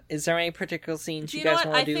 Is there any particular scenes you guys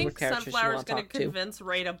want to do with characters you want to talk to? I think Sunflower's going to convince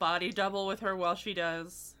Ray to body double with her while she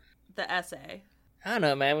does the essay. I don't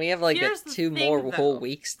know, man. We have, like, 2 more whole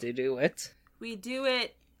weeks to do it. We do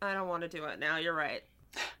it. I don't want to do it now. You're right.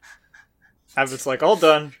 Abbott's like, all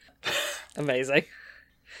done. Amazing.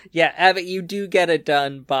 Yeah, Abbott, you do get it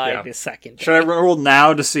done by the second day. Should I roll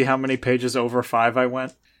now to see how many pages over 5 I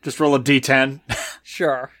went? Just roll a d10?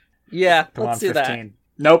 Sure. Yeah, let's do 15. That.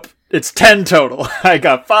 Nope, it's 10 total. I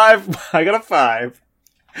got 5. I got a 5.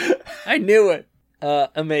 I knew it.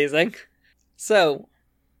 Amazing. So,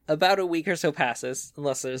 about a week or so passes,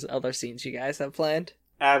 unless there's other scenes you guys have planned.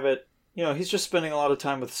 Abbott, he's just spending a lot of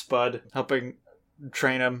time with Spud, helping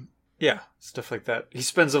train him. Yeah, stuff like that. He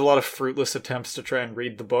spends a lot of fruitless attempts to try and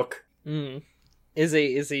read the book. Mm. Is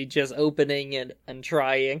he just opening and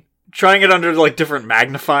trying? Trying it under, like, different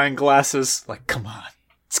magnifying glasses. Like, come on.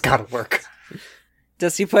 It's gotta work.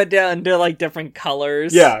 Does he put down to, like, different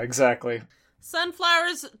colors? Yeah, exactly.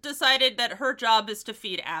 Sunflower's decided that her job is to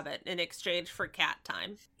feed Abbott in exchange for cat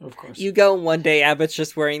time. Of course. You go and one day, Abbott's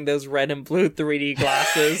just wearing those red and blue 3D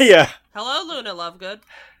glasses. Yeah. Hello, Luna Lovegood.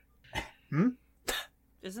 Hmm?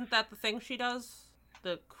 Isn't that the thing she does?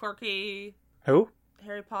 The quirky... Who?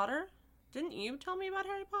 Harry Potter? Didn't you tell me about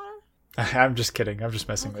Harry Potter? I'm just kidding. I'm just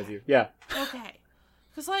messing with you. Yeah. Okay.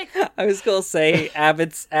 Because, like... I was going to say,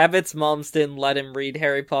 Abbott's moms didn't let him read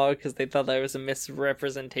Harry Potter because they thought that was a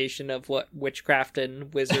misrepresentation of what witchcraft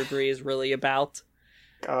and wizardry is really about.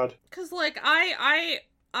 God. Because, like, I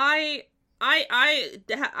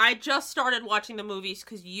just started watching the movies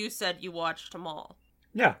because you said you watched them all.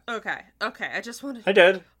 Yeah. Okay, I just wanted... I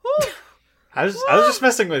did. I was just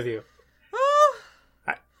messing with you.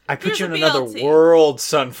 I put you in another world,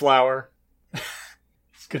 Sunflower.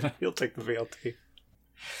 He'll take the VLT.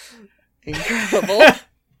 Incredible.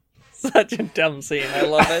 Such a dumb scene. I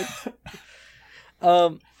love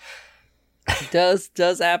it.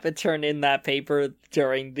 Does Abbott turn in that paper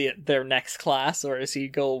during their next class, or does he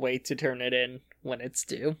go away to turn it in when it's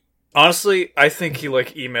due? Honestly, I think he,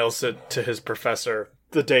 emails it to his professor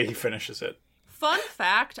the day he finishes it. Fun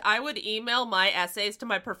fact, I would email my essays to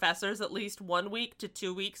my professors at least 1 week to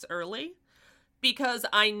 2 weeks early because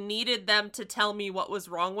I needed them to tell me what was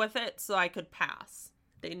wrong with it so I could pass.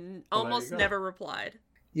 They almost never replied.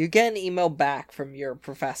 You get an email back from your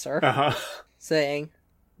professor saying,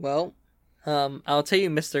 well, I'll tell you,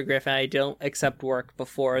 Mr. Griffin, I don't accept work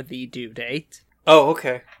before the due date. Oh,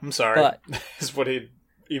 okay. I'm sorry. But is what he'd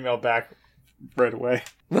email back right away.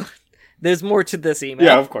 There's more to this email.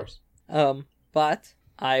 Yeah, of course. But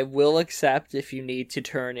I will accept if you need to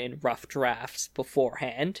turn in rough drafts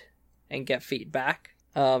beforehand and get feedback.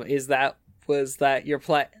 Was that your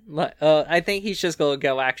plan? I think he's just going to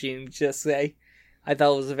go actually and just say, I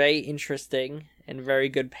thought it was a very interesting and very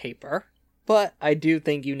good paper, but I do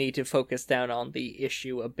think you need to focus down on the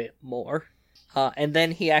issue a bit more. And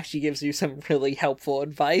then he actually gives you some really helpful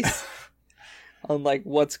advice on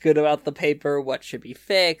what's good about the paper, what should be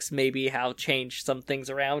fixed, maybe how change some things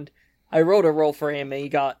around. I wrote a roll for him and he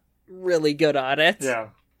got really good at it. Yeah.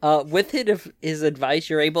 With his advice,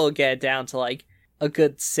 you're able to get it down to a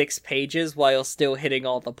good 6 pages while still hitting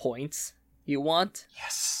all the points you want.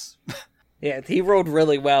 Yes. Yeah, he rolled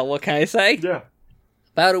really well, what can I say? Yeah.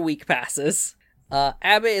 About a week passes.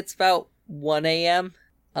 Abbott, it's about 1 a.m.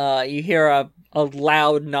 You hear a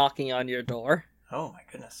loud knocking on your door. Oh my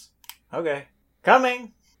goodness. Okay.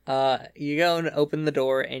 Coming! You go and open the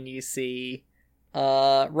door and you see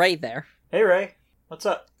Ray there. Hey Ray, what's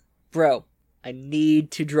up? Bro, I need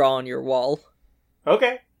to draw on your wall.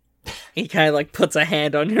 Okay. He kind of puts a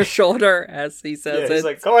hand on your shoulder as he says He's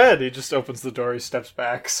like, go ahead. He just opens the door, he steps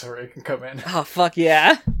back so Ray can come in. Oh, fuck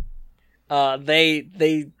yeah.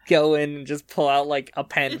 They go in and just pull out a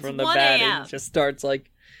pen from the bed and just starts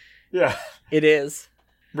Yeah. It is.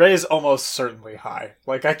 Ray's almost certainly high.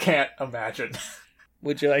 I can't imagine.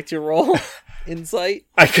 Would you like to roll insight?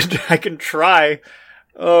 I can try.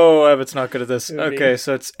 Oh, Abbott's not good at this. Okay,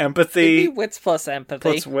 so it's empathy. Maybe wits plus empathy.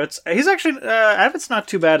 Plus wits. He's actually, Abbott's not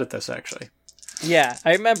too bad at this, actually. Yeah,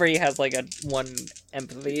 I remember he has a 1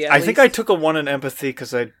 empathy at I least. think I took a 1 in empathy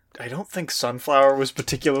because I don't think Sunflower was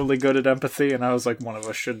particularly good at empathy, and I was one of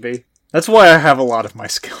us should be. That's why I have a lot of my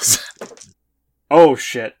skills. Oh,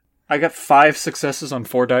 shit. I got 5 successes on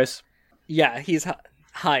 4 dice. Yeah, he's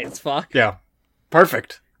high as fuck. Yeah.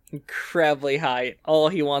 Perfect. Incredibly high. All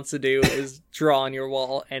he wants to do is draw on your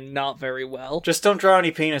wall, and not very well. Just don't draw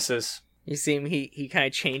any penises. You see him, he kind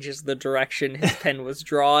of changes the direction his pen was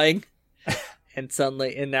drawing,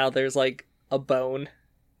 and now there's a bone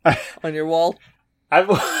on your wall.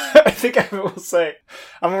 I think I will say,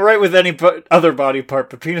 I'm alright with any other body part,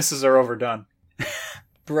 but penises are overdone.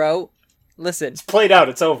 Bro, listen. It's played out,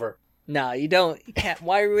 it's over. No, you don't. You can't.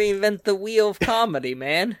 Why reinvent the wheel of comedy,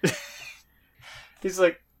 man? He's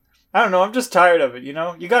like, I don't know, I'm just tired of it, you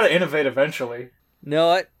know? You gotta innovate eventually. Know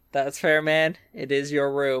what? That's fair, man. It is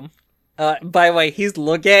your room. By the way, he's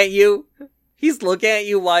looking at you. He's looking at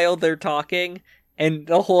you while they're talking, and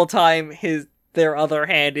the whole time their other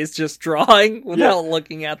hand is just drawing without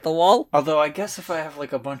looking at the wall. Although I guess if I have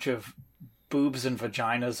a bunch of boobs and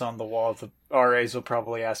vaginas on the wall, the RAs will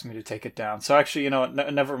probably ask me to take it down. So actually, you know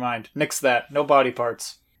what? Never mind. Nix that. No body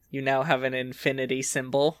parts. You now have an infinity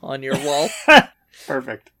symbol on your wall.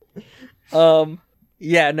 Perfect.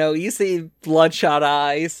 Yeah, no, you see bloodshot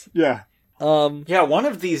eyes. Yeah. Yeah, one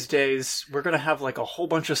of these days, we're gonna have a whole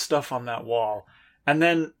bunch of stuff on that wall. And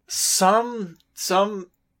then some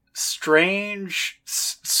strange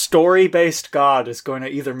story-based god is going to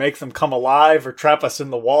either make them come alive or trap us in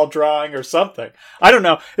the wall drawing or something. I don't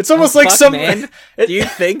know. It's almost man. Do you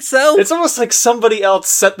think so? It's almost like somebody else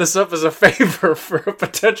set this up as a favor for a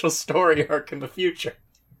potential story arc in the future.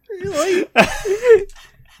 Really?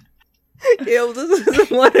 This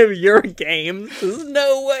is one of your games. There's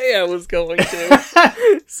no way I was going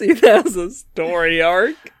to see that as a story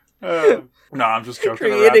arc. No, I'm just joking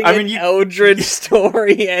Creating around. an Eldritch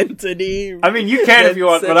story entity. I mean, you can if you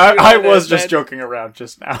want, but I was just joking around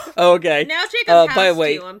just now. Okay. Now Jacob has by the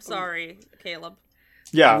way, to. I'm sorry, Caleb.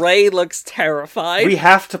 Yeah. Ray looks terrified. We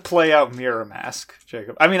have to play out Mirror Mask,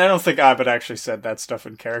 Jacob. I mean, I don't think Abbott actually said that stuff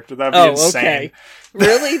in character. That'd be insane. Okay.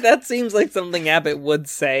 Really? That seems like something Abbott would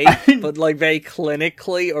say, but very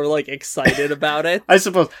clinically or excited about it. I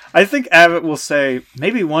suppose. I think Abbott will say,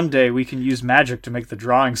 maybe one day we can use magic to make the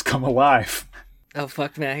drawings come alive. Oh,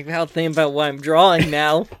 fuck, man. I'll think about what I'm drawing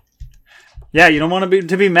now. Yeah, you don't want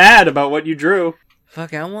to be mad about what you drew.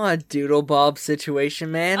 Fuck, I want a Doodle Bob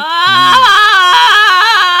situation, man.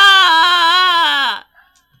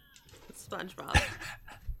 SpongeBob.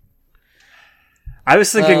 I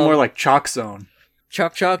was thinking more like Chalk Zone.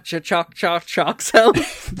 Chalk Zone.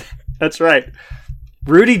 That's right.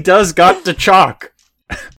 Rudy does got the chalk.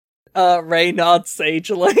 Ray nods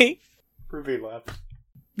sagely. Ruby left.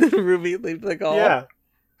 Did Ruby leave the call? Yeah.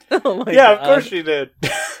 Oh my god. Yeah, of course she did.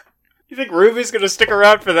 You think Ruby's gonna stick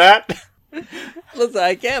around for that? Listen,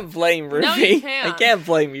 I can't blame Ruby. No, you can't. I can't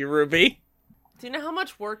blame you, Ruby. Do you know how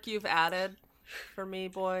much work you've added for me,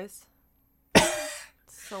 boys?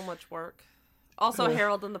 So much work. Also,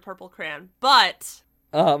 Harold and the Purple Crayon. But...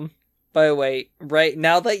 by the way, Ray,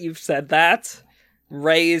 now that you've said that,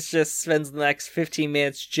 Ray just spends the next 15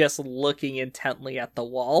 minutes just looking intently at the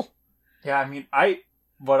wall. Yeah, I mean,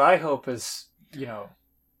 what I hope is,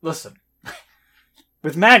 listen,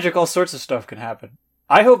 with magic, all sorts of stuff can happen.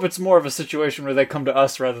 I hope it's more of a situation where they come to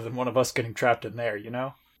us rather than one of us getting trapped in there,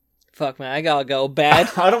 Fuck, man, I gotta go bed.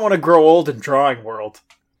 I don't want to grow old in drawing world.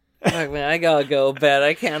 Fuck, man, I gotta go bed.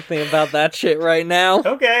 I can't think about that shit right now.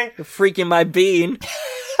 Okay. You're freaking my bean.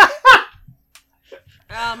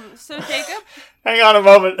 So Jacob? Hang on a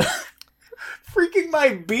moment. Freaking my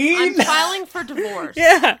bean? I'm filing for divorce.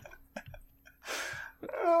 Yeah.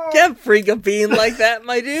 Can't freak a bean like that,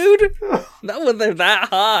 my dude. Not when they're that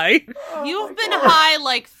high. You've been high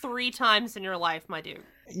like 3 times in your life, my dude.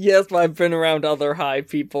 Yes, but I've been around other high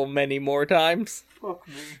people many more times. Fuck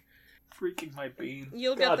me. Freaking my bean.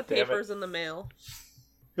 You'll God get the damn it. papers in the mail.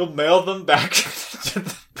 You'll mail them back to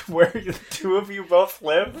where the two of you both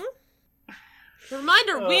live? Mm-hmm.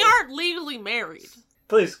 Reminder, we aren't legally married.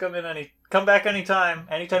 Please come back anytime.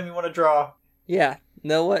 Anytime you want to draw. Yeah,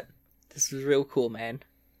 know what? This is real cool, man.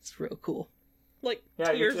 It's real cool. Like,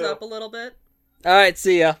 Yeah, you tears too. up a little bit. Alright,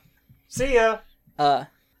 see ya. See ya.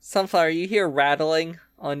 Sunflower, you hear rattling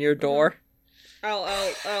on your door I'll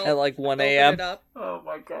at like 1 open a.m. it up. Oh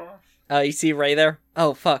my god. You see Ray there?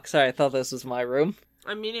 Oh, fuck, sorry, I thought this was my room.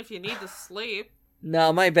 I mean, if you need to sleep.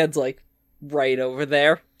 No, my bed's like right over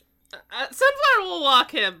there. Sunflower will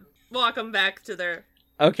walk him back to their...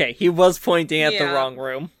 Okay, he was pointing at the Yeah. wrong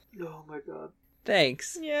room. Oh my god.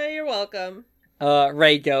 Thanks. Yeah, you're welcome.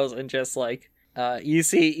 Ray goes and just like, you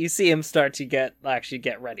see him start to get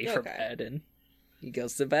ready for Okay. bed, and he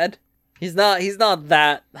goes to bed. He's not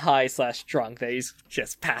that high / drunk that he's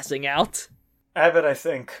just passing out. Abbott, I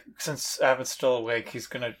think, since Abbott's still awake, he's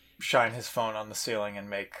gonna shine his phone on the ceiling and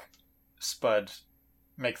make Spud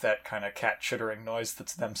make that kind of cat chittering noise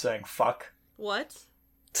that's them saying fuck. What?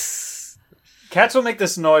 Cats will make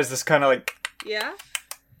this noise, this kind of like Yeah?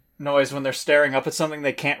 noise when they're staring up at something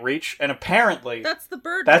they can't reach, and apparently That's the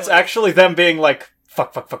bird that's noise. actually them being like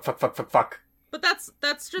fuck fuck fuck fuck fuck fuck fuck. But that's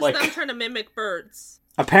just Like- them trying to mimic birds.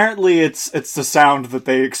 Apparently it's the sound that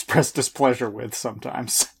they express displeasure with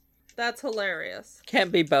sometimes. That's hilarious.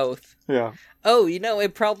 Can't be both. Yeah. Oh,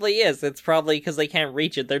 it probably is. It's probably because they can't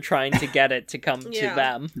reach it. They're trying to get it to come Yeah. to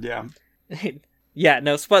them. Yeah. Yeah,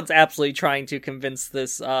 no, Spud's absolutely trying to convince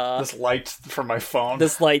this This light from my phone.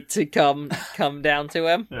 this light to come down to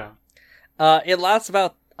him. Yeah. It lasts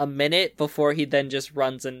about a minute before he then just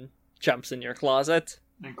runs and jumps in your closet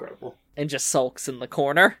Incredible. and just sulks in the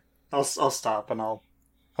corner. I'll stop and I'll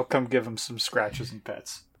come give him some scratches and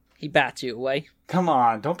pets. He bats you away. Come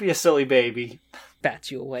on, don't be a silly baby.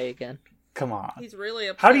 Bats you away again. Come on. He's really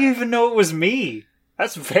upset. How do you even know it was me?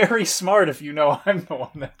 That's very smart if you know I'm the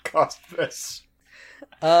one that caused this.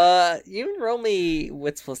 You can roll me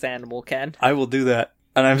Wits plus Animal, Ken. I will do that.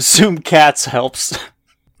 And I assume cats helps.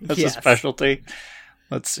 That's Yes. a specialty.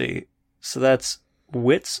 Let's see. So that's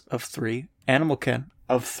Wits of 3, Animal Ken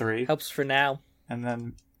of 3, Helps for now. and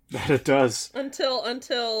then that it does. Until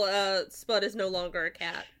Spud is no longer a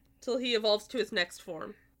cat. Till he evolves to his next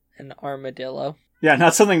form. An armadillo. Yeah,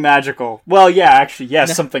 not something magical. Well, yeah, actually,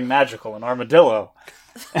 yes, something magical, an armadillo.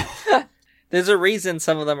 There's a reason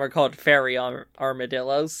some of them are called fairy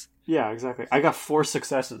armadillos. Yeah, exactly. I got 4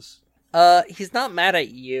 successes. He's not mad at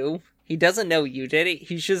you. He doesn't know you did it.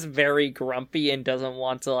 He's just very grumpy and doesn't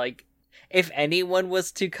want to, like... If anyone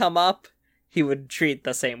was to come up, he would treat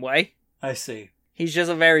the same way. I see. He's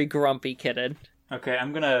just a very grumpy kitten. Okay,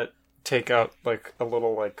 I'm gonna take out, like, a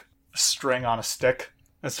little, like, string on a stick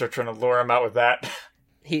and start trying to lure him out with that.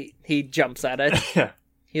 He jumps at it. Yeah.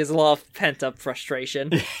 He has a lot of pent-up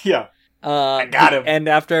frustration. Yeah. I got him. And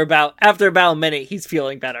after about a minute, he's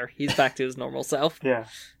feeling better. He's back to his normal self. Yeah.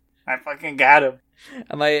 I fucking got him.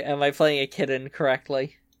 Am I playing a kitten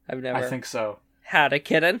correctly? I've never I think so. had a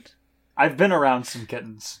kitten. I've been around some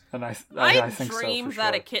kittens, and I think so, dream for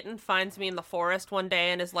that sure. a kitten finds me in the forest one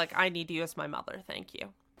day and is like, I need you as my mother, thank you.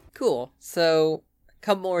 Cool. So, a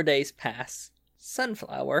couple more days pass.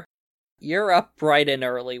 Sunflower, you're up bright and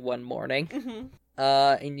early one morning. Mm-hmm.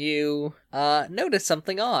 And you notice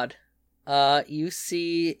something odd. You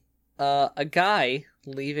see a guy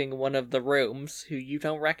leaving one of the rooms who you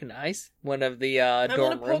don't recognize. One of the I'm dorm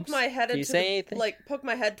gonna poke rooms. my head Do you into say anything? poke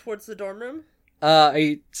my head towards the dorm room. Are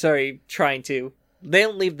you trying to? They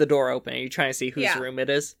don't leave the door open. Are you trying to see whose room it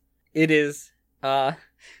is? It is.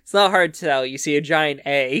 It's not hard to tell. You see a giant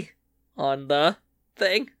A on the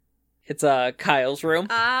thing. It's Kyle's room.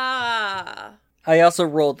 Ah. I also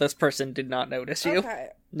rolled this person did not notice you. Okay.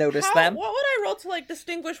 Notice them. What would I roll to, like,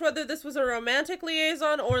 distinguish whether this was a romantic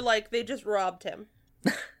liaison or, like, they just robbed him?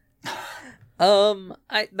 That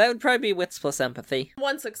would probably be wits plus empathy.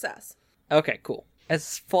 1 success. Okay, cool.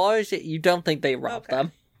 As far as you don't think they robbed Okay.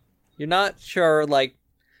 them. You're not sure, like,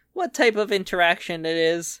 what type of interaction it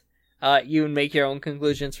is. You would make your own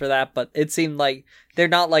conclusions for that, but it seemed like they're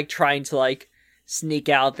not, like, trying to, like, sneak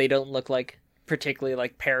out. They don't look like particularly,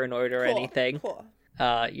 like, paranoid or anything. Cool.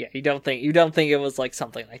 Yeah, you don't think it was, like,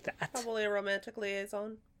 something like that. Probably a romantic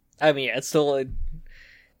liaison. I mean, yeah, it's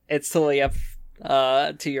totally up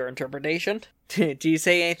to your interpretation. Do you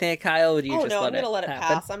say anything to Kyle, or do you just I'm let gonna let it happen?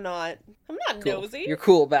 pass. I'm not Cool. nosy. You're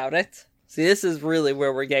cool about it. See, this is really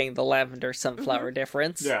where we're getting the lavender sunflower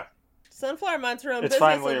difference. Yeah. Sunflower minds her own It's business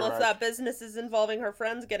finally unless arrived. that business is involving her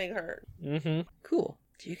friends getting hurt. Mm-hmm. Cool.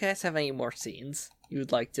 Do you guys have any more scenes you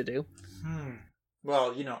would like to do?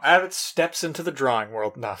 Well, Abbott steps into the drawing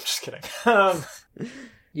world. No, I'm just kidding.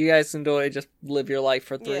 You guys can totally just live your life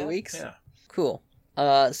for 3 weeks? Yeah. Cool.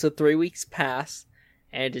 So 3 weeks pass,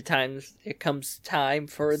 and it comes time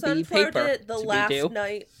for the Sunflower paper did it the to be last due.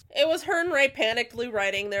 night. It was her and Ray panically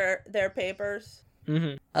writing their papers.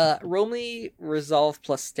 Mm-hmm. Roll me resolve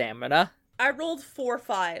plus stamina. I rolled 4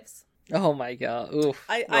 5s. Oh my god. Oof.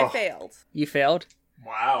 I failed. You failed?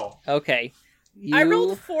 Wow. Okay. I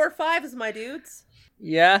rolled 4 5s, my dudes.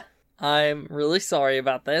 Yeah, I'm really sorry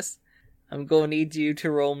about this. I'm going to need you to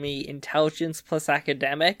roll me intelligence plus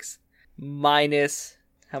academics minus...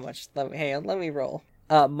 How much? Hang on, let me roll.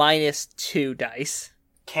 Minus 2 dice.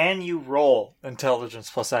 Can you roll intelligence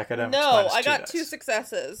plus academics? No, minus I 2 got dice? 2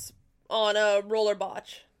 successes on a roller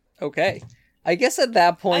botch. Okay. I guess at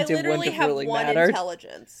that point I it literally wouldn't have have really 1 mattered.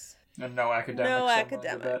 intelligence. And no academics. No I'm under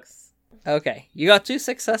academics. Okay, you got 2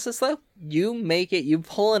 successes though. You make it. You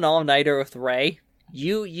pull an all-nighter with Ray.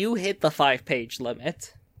 You hit the 5-page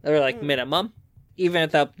limit, or like minimum, even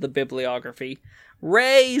without the bibliography.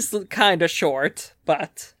 Ray's kind of short,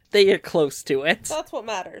 but they get close to it. That's what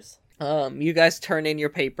matters. You guys turn in your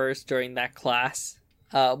papers during that class.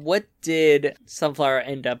 What did Sunflower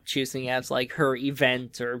end up choosing as like her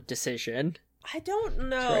event or decision I don't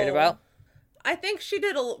know. to write about? I think she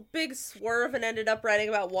did a big swerve and ended up writing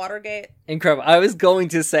about Watergate. Incredible. I was going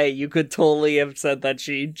to say you could totally have said that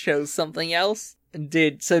she chose something else.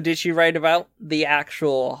 Did she write about the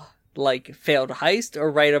actual like failed heist,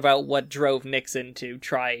 or write about what drove Nixon to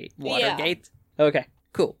try Watergate? Yeah. Okay,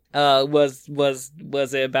 cool. Was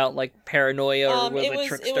it about like paranoia, or was it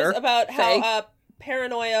trickster? It was about how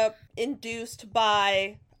paranoia induced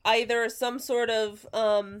by either some sort of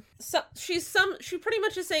she pretty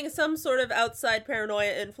much is saying some sort of outside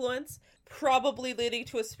paranoia influence, probably leading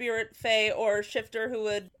to a spirit, fae, or shifter who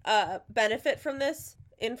would benefit from this,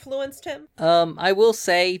 influenced him. I will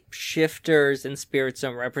say shifters and spirits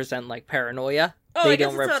don't represent like paranoia. Oh, they I guess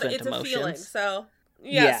don't represent it's emotions. a feeling, so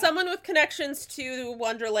yeah, someone with connections to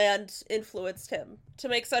Wonderland influenced him to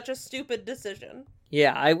make such a stupid decision.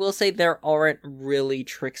 Yeah, I will say there aren't really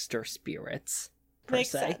trickster spirits, per Makes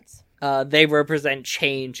se. sense. They represent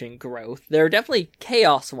change and growth. There are definitely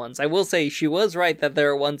chaos ones. I will say she was right that there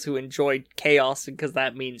are ones who enjoy chaos because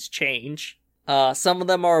that means change. Some of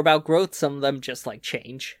them are about growth, some of them just like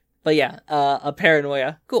change. But yeah, a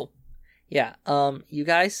paranoia. Cool. Yeah, you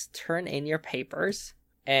guys turn in your papers,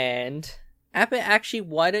 and Abbott, actually,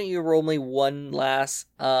 why don't you roll me one last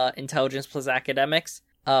intelligence plus academics,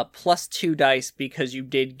 plus 2 dice because you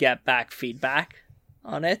did get back feedback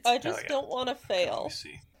on it. I just don't want to fail. Let me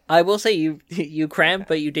see. I will say you crammed,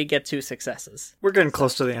 but you did get 2 successes. We're getting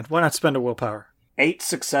close to the end. Why not spend a willpower? 8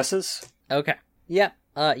 successes? Okay. Yeah.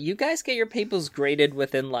 You guys get your papers graded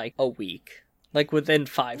within like a week, like within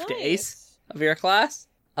 5 days of your class.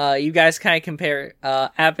 You guys kind of compare.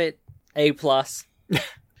 Abbott A+.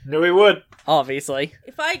 Knew he would. Obviously.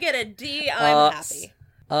 If I get a D, I'm happy.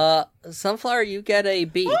 Sunflower, you get a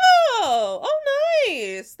B. Oh,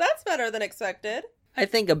 nice. That's better than expected. I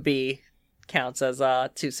think a B counts as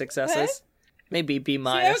 2 successes. Okay. Maybe B See,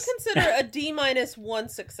 minus. I would consider a D minus 1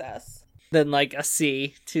 success. Then like a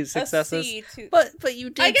C, 2 successes. A C, 2. But you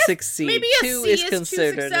did succeed. Maybe a 2 C is is 2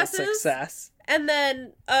 considered a successes. success. And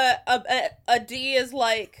then a D is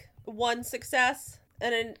like 1 success,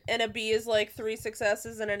 and a B is like 3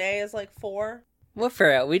 successes, and an A is like 4. We'll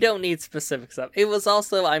figure out. We don't need specific stuff. It was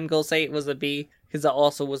also, I'm going to say it was a B because it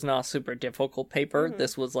also was not a super difficult paper. Mm-hmm.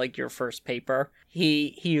 This was like your first paper.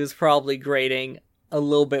 He was probably grading a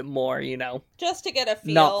little bit more, just to get a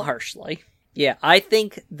feel. Not harshly. Yeah, I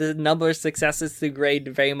think the number of successes to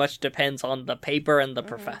grade very much depends on the paper and the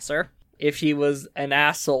professor. If he was an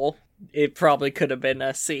asshole, it probably could have been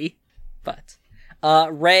a C. But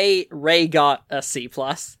Ray got a C+.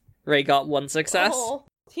 Ray got 1 success. Oh,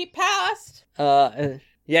 he passed.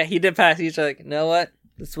 Yeah, he did pass. He's like, you know what?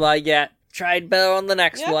 That's what I get. Tried better on the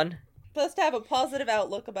next one. Supposed to have a positive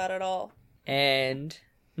outlook about it all. And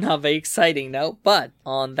not a very exciting note, but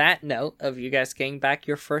on that note of you guys getting back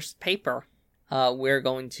your first paper, we're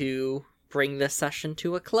going to bring this session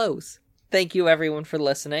to a close. Thank you everyone for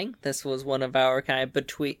listening. This was one of our kind of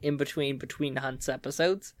between hunts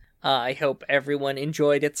episodes. I hope everyone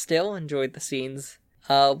enjoyed it still, enjoyed the scenes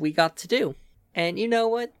we got to do. And you know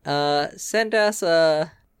what? Send us on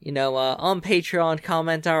Patreon,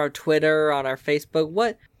 comment on our Twitter, on our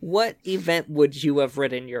Facebook. What event would you have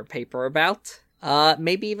written your paper about?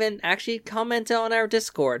 Maybe even actually comment on our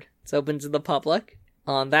Discord. It's open to the public.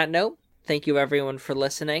 On that note, thank you everyone for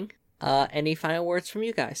listening. Any final words from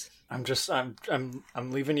you guys? I'm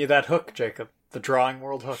leaving you that hook, Jacob. The drawing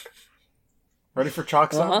world hook. Ready for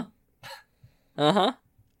chalk zone? Uh-huh.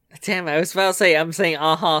 Damn, I was about to say, I'm saying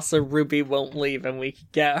so Ruby won't leave and we can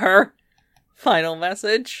get her final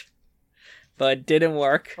message. But it didn't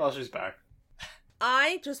work. Well, she's back.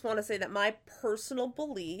 I just want to say that my personal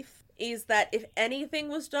belief is that if anything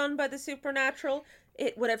was done by the supernatural,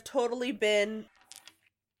 it would have totally been